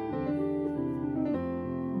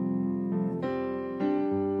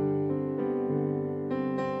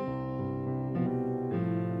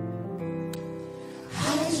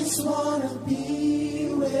 I just wanna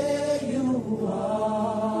be where you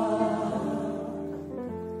are,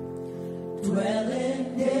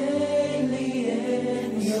 dwelling daily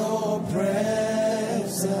in your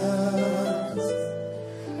presence.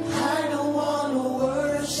 I don't wanna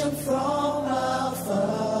worship from afar.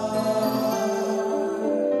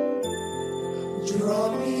 Draw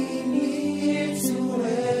me near to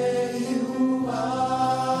where you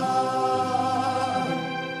are.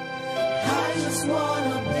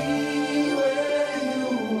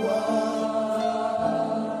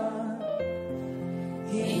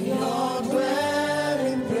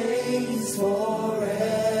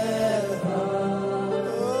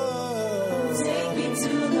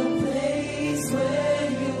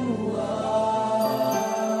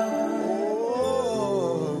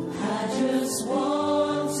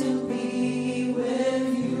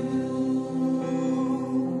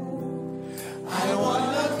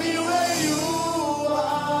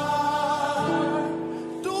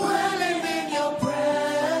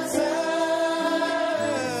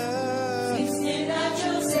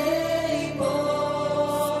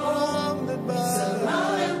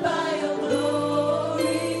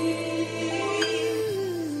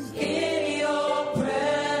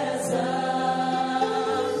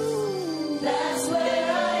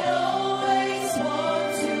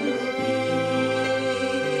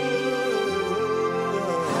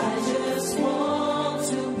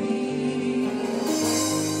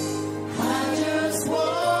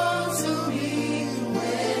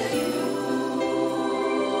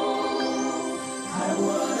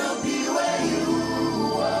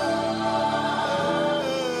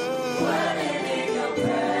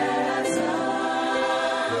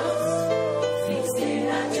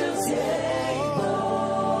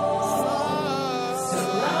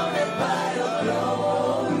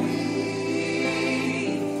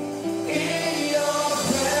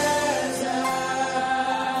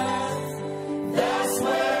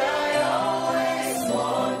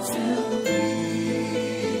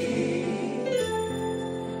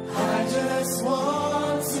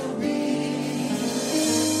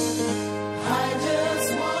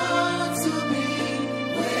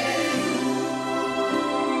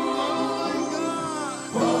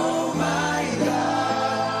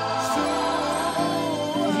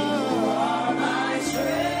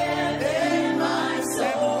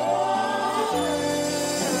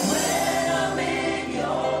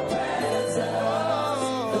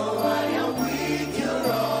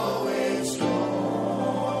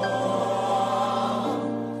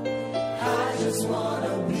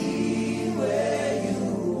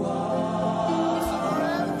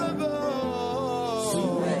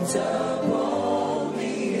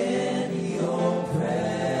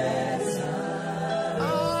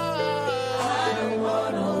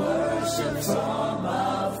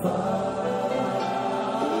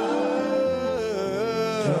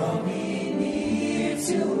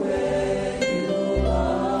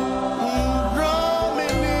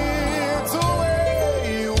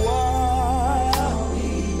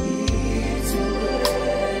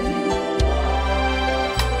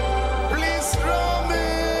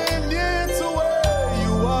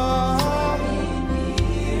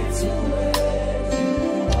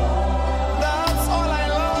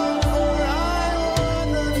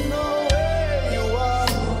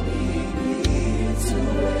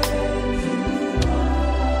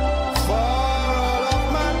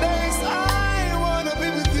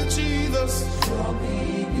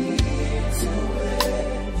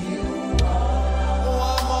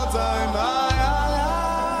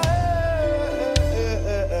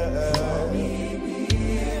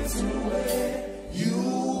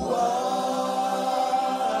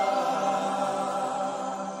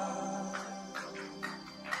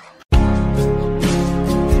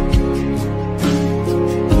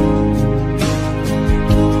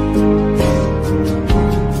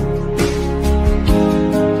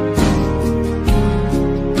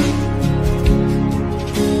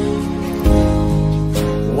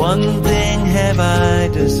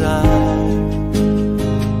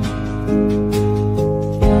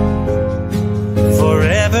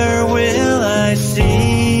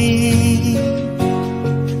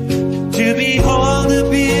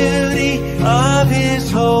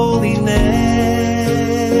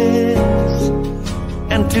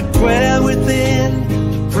 to dwell within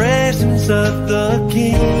the presence of the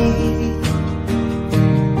King.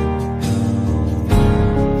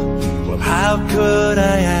 Well, how could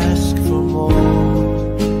I ask for more?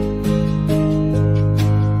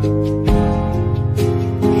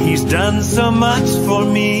 He's done so much for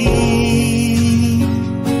me,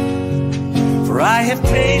 for I have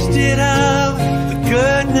tasted of the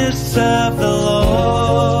goodness of the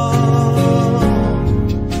Lord,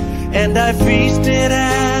 and I feasted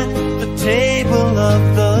at the table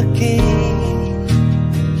of the King.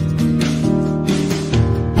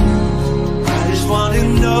 I just want to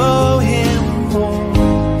know Him more.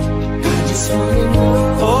 I just want to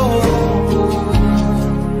know. Oh,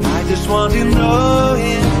 I just want to know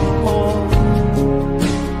Him more.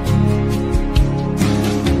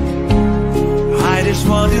 I just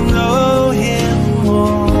want to know Him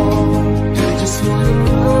more. I just want to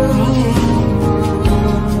know Him more.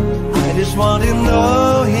 I just want to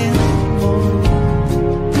know Him more.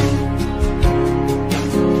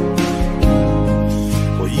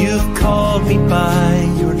 Well, you've called me by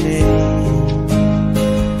your name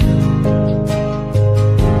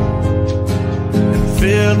and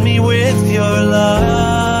filled me with your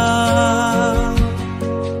love.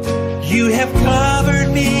 You have covered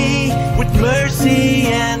me with mercy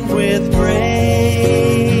and with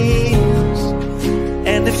grace,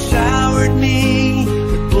 and have showered me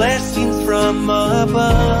with blessings from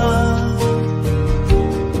above.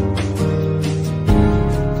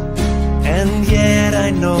 And yet I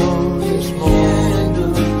know there's more,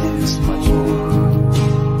 there's much more.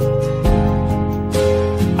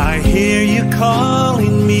 I hear you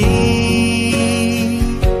calling me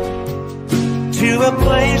to a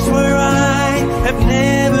place where I have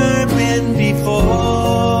never been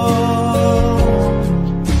before,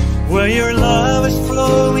 where your love is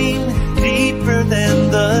flowing deeper than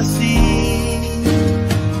the sea.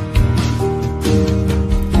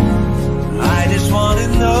 I just want to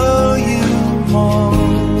know you more.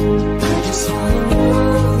 I just want to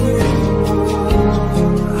know you more.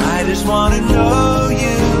 I just want to know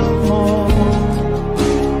you more.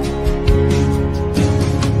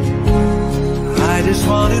 I just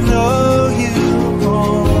want to know you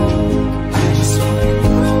more. I just want to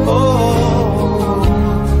know. Oh,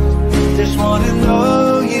 just want to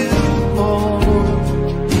know you more.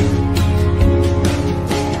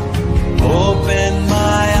 Open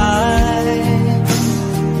my eyes,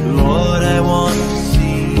 Lord, I want to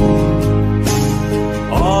see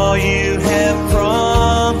all you have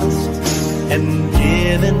promised and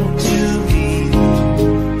given to me.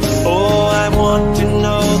 Oh, I want to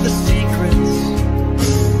know the secrets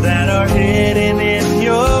that are hidden in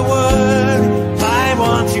your word. I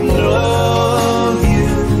want to know you.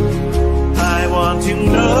 I want to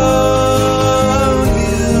know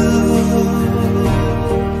you.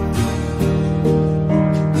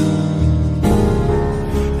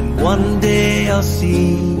 And one day I'll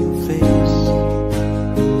see your face,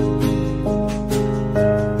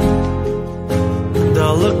 and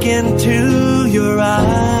I'll look into your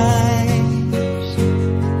eyes,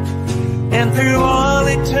 and through all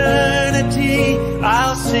eternity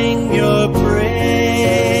I'll sing your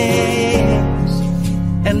praise,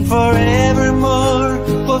 and forevermore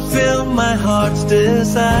fulfill my heart's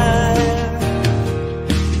desire.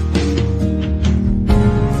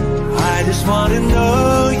 I just want to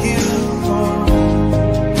know you more.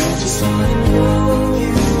 I just want to know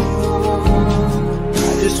you more.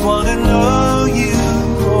 I just want to know you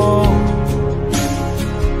more.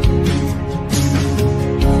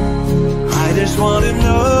 I just want to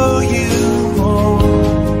know you more.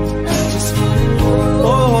 I just want to know.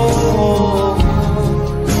 Oh,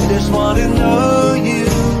 I just want to know you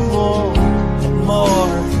more and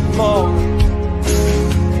more and more.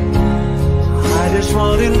 I just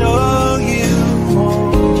want to know you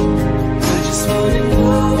more. I just want to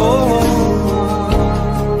know. Oh,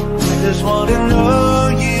 I just want to know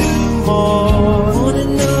you more. I want to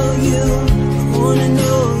know you. I want to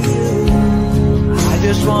know you. I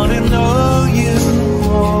just want to know you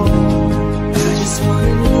more. I just want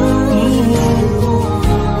to know you more.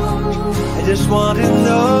 I just want to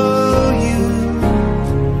know you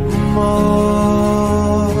more.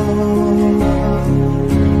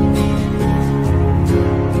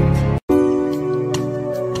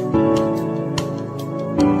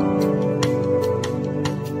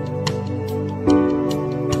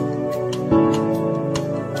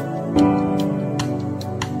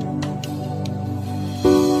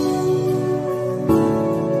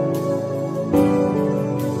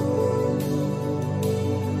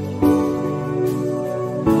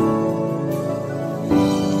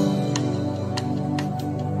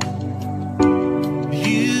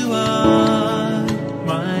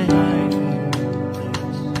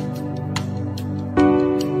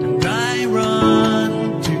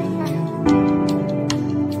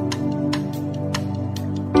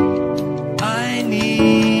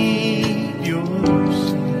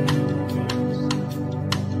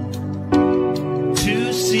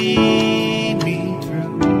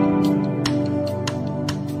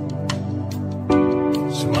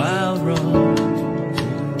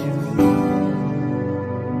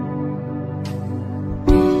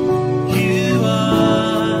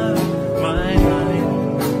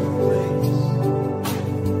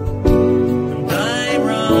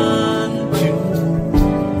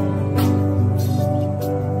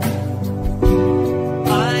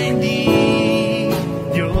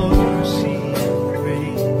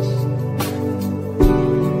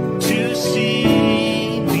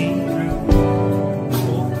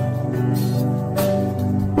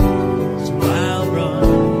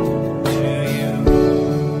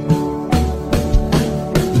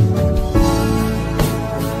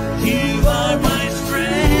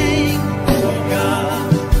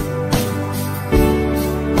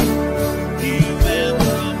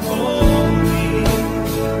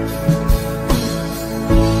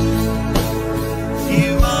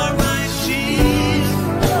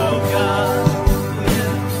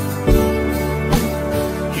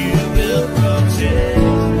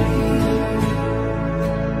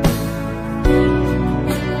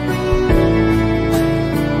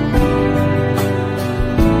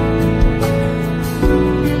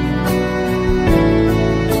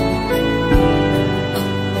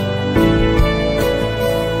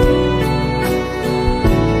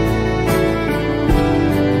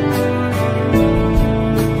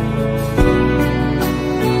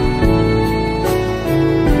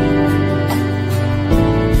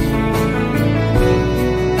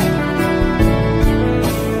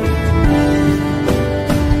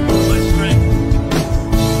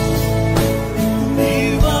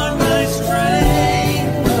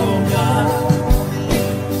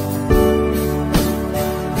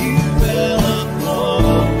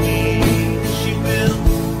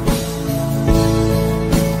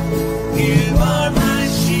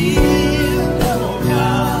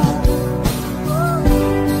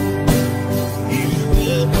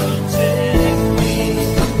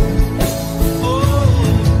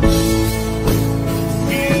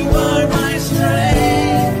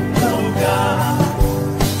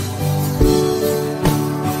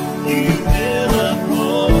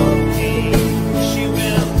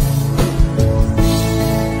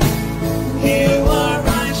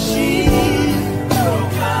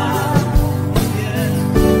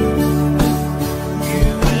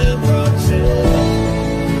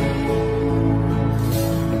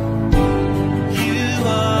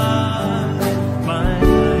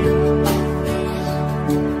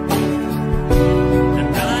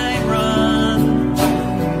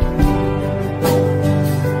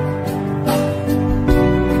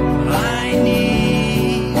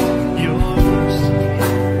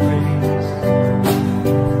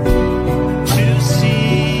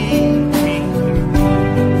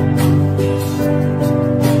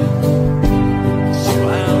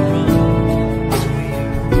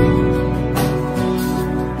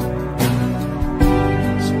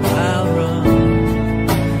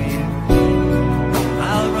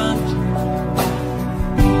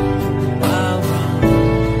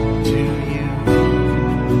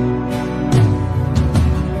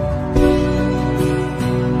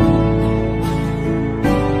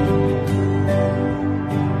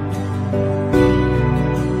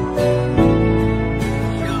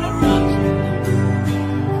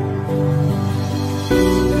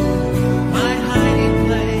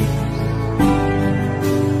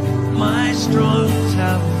 strong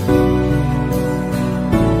tower.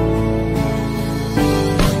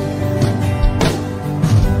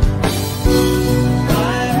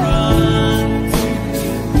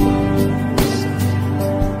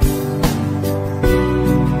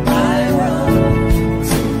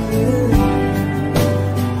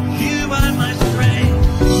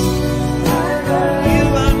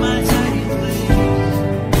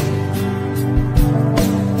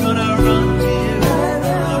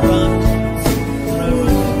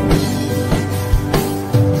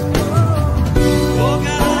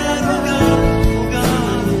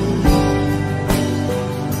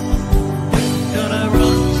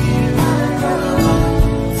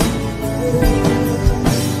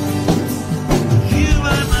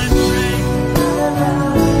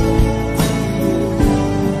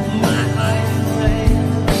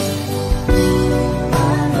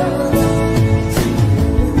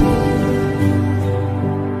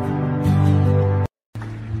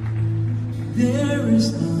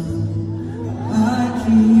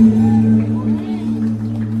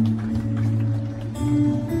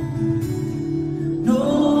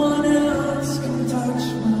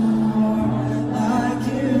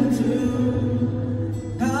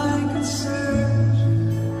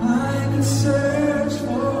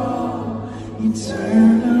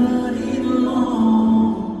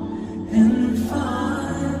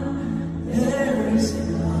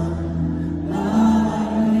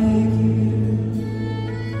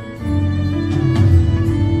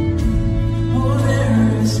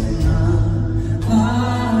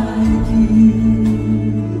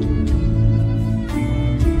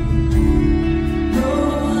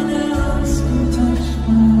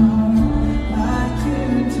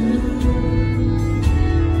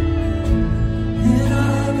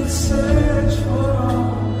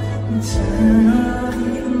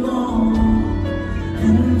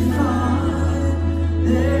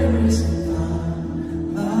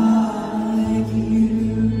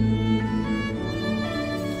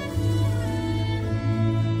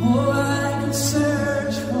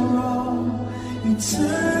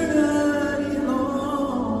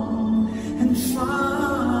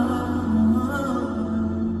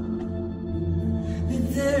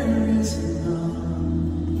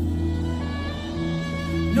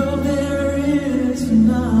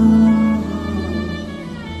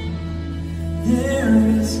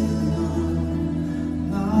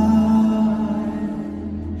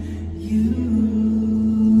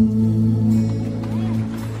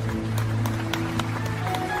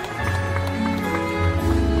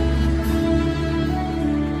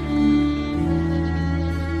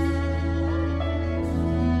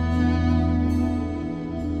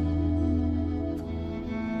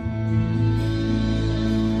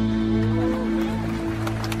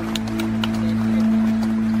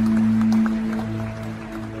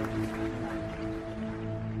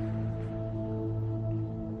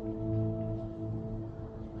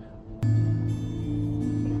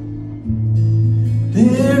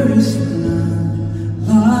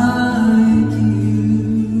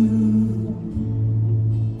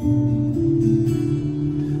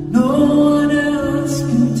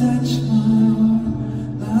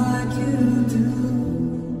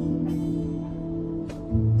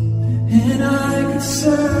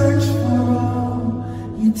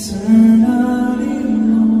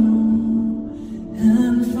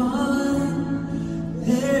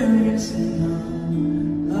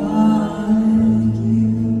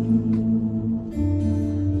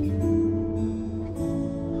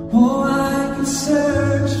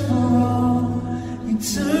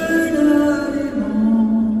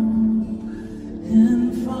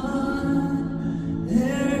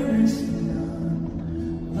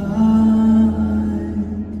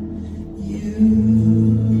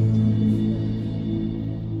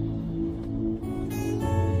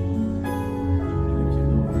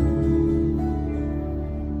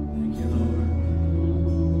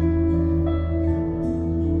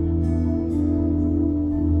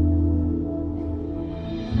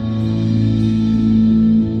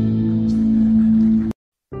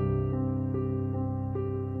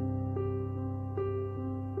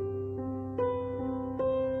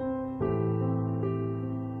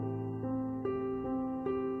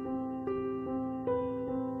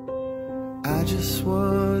 I just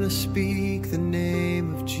want to speak the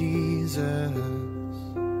name of Jesus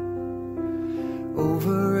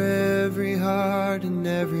over every heart and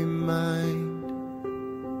every mind,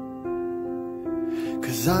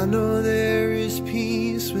 'cause I know there is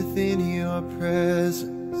peace within your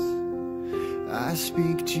presence. I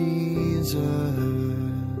speak Jesus.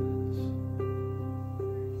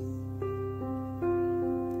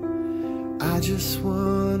 just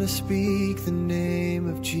want to speak the name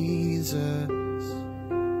of Jesus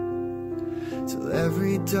till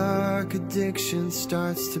every dark addiction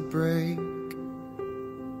starts to break,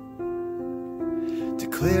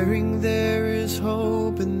 declaring there is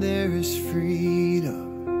hope and there is freedom.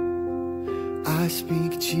 I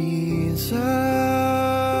speak Jesus,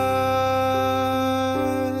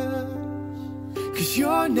 'cause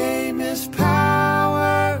your name is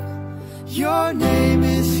power, your name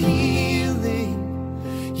is healing,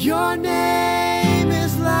 your name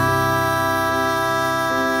is life.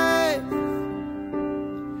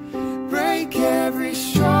 Break every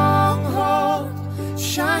stronghold,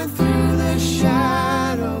 shine through the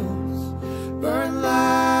shadows, burn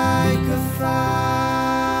like a fire.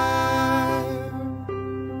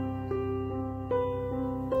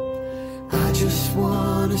 I just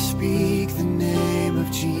want to speak the name of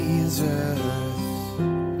Jesus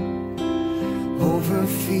over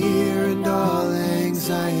fear and all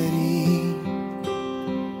anxiety,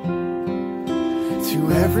 to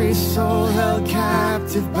every soul held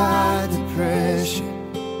captive by depression.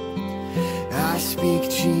 I speak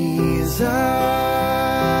Jesus,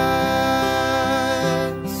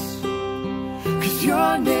 'cause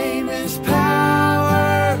your name is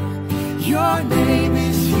power, your name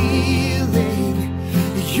is healing,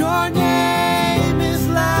 your name is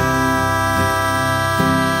life.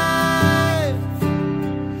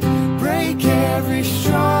 Break every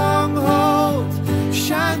stronghold,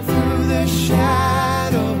 shine through the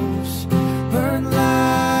shadows, burn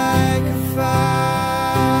like a fire.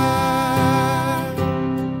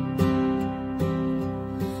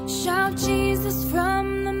 Shout Jesus from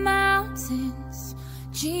the mountains,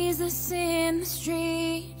 Jesus in the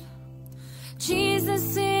street, Jesus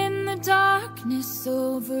in the darkness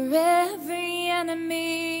over every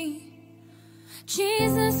enemy,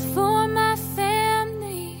 Jesus for my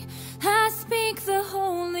family. I speak the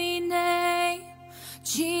holy name,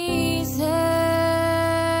 Jesus.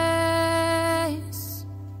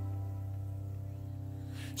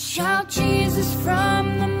 Shout Jesus from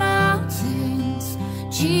the mountains,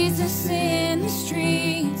 Jesus in the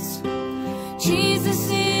streets, Jesus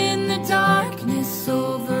in the darkness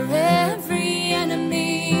over every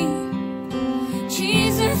enemy,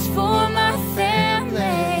 Jesus for my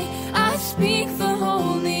family. I speak the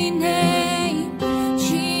holy name,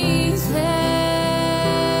 Jesus.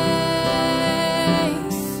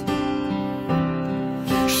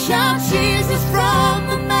 Shout Jesus from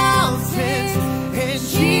the mountains, and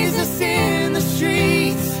Jesus in the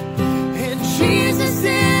streets, and Jesus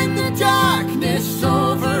in the darkness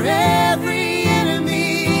over every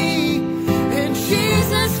enemy, and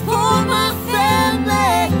Jesus for my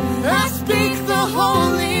family. I speak the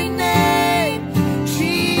holy name,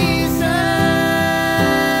 Jesus.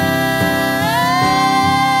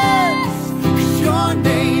 'Cause your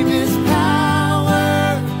name is power,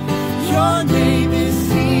 your name is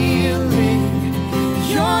healing,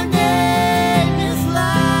 your name is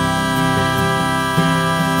life.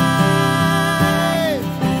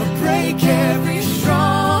 Break every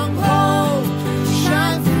stronghold,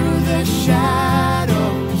 shine through the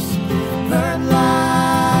shadows, burn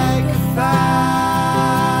like a fire.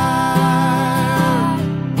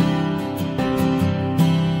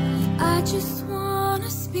 I just want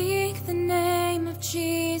to speak the name of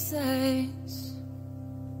Jesus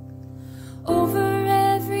over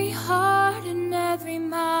every heart and every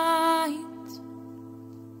mind,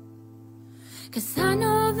 'cause I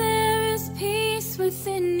know there is peace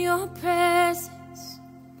within your presence.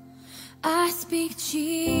 I speak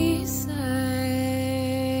Jesus.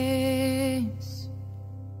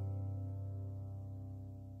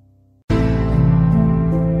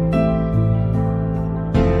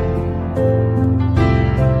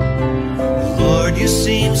 Lord, you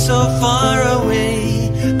seem so far away,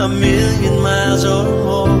 a million miles or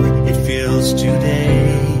more it feels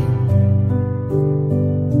today.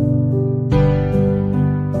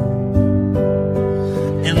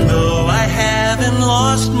 And though I haven't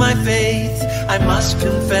lost my faith, I must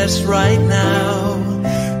confess right now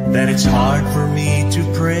that it's hard for me to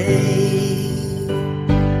pray.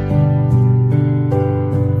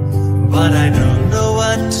 But I don't know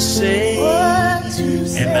what to say,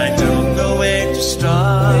 and I don't know where to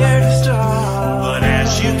start. But as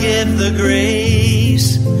you give the grace,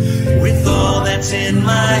 with all that's in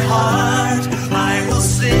my heart, I will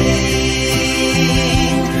sing,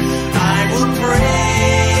 I will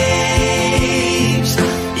praise,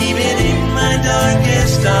 even in my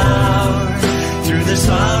darkest hour, through the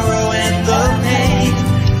sorrow and the pain.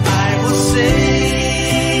 I will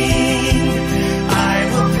sing, I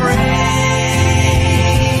will praise,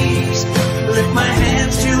 lift my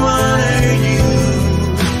hands to honor you.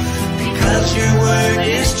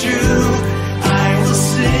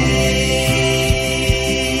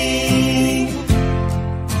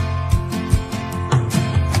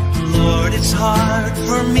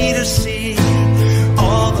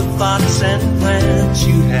 thoughts and plans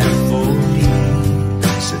you have for me.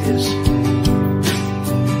 Yes, it is.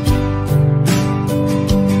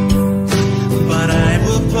 But I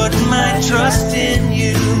will put my trust in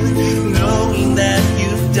you, knowing that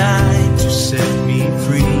you've died to set me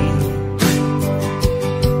free.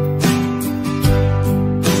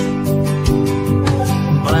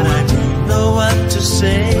 But I don't know what to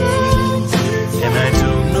say, and I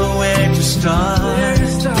don't know where to start.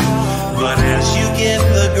 But as you give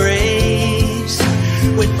the grace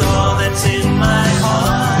with all that's in my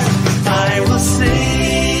heart, I will sing,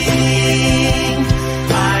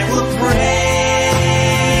 I will praise,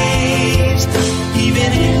 even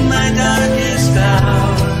in my darkest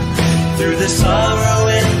hour, through the sorrow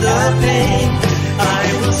and the pain. I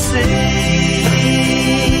will sing,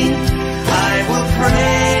 I will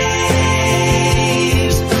praise,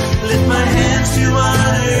 lift my hands to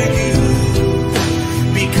honor you,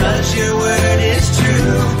 because your word is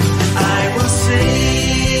true. I will sing,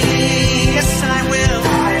 yes I will.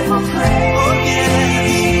 I will pray. Oh yes,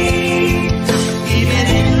 even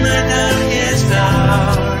in the darkest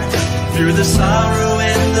hour, through the sorrow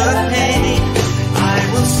and the pain, I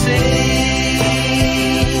will sing,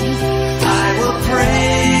 I will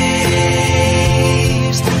praise,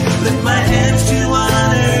 lift my hands to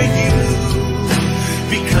honor you,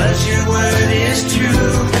 because your word is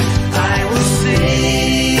true. I will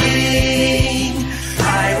sing,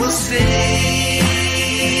 I will sing,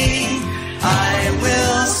 I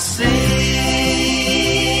will sing.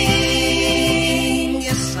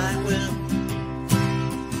 Yes, I will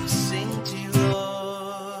sing to you,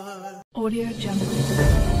 Lord. Audio Jungle.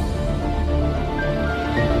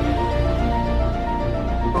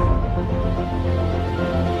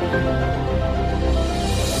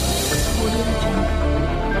 Audio Jungle.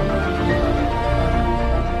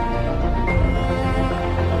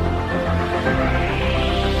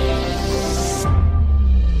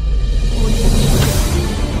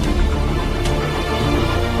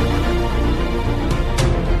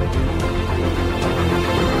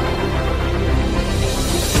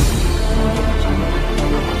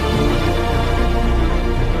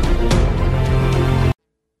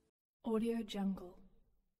 Audio Jungle.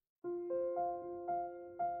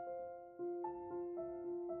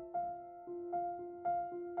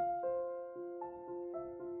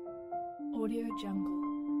 Audio Jungle.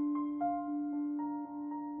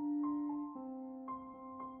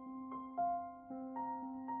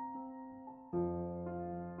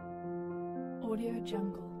 Audio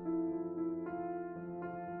Jungle.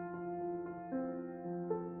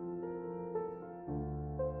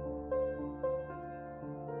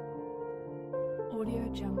 Audio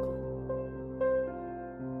Jungle.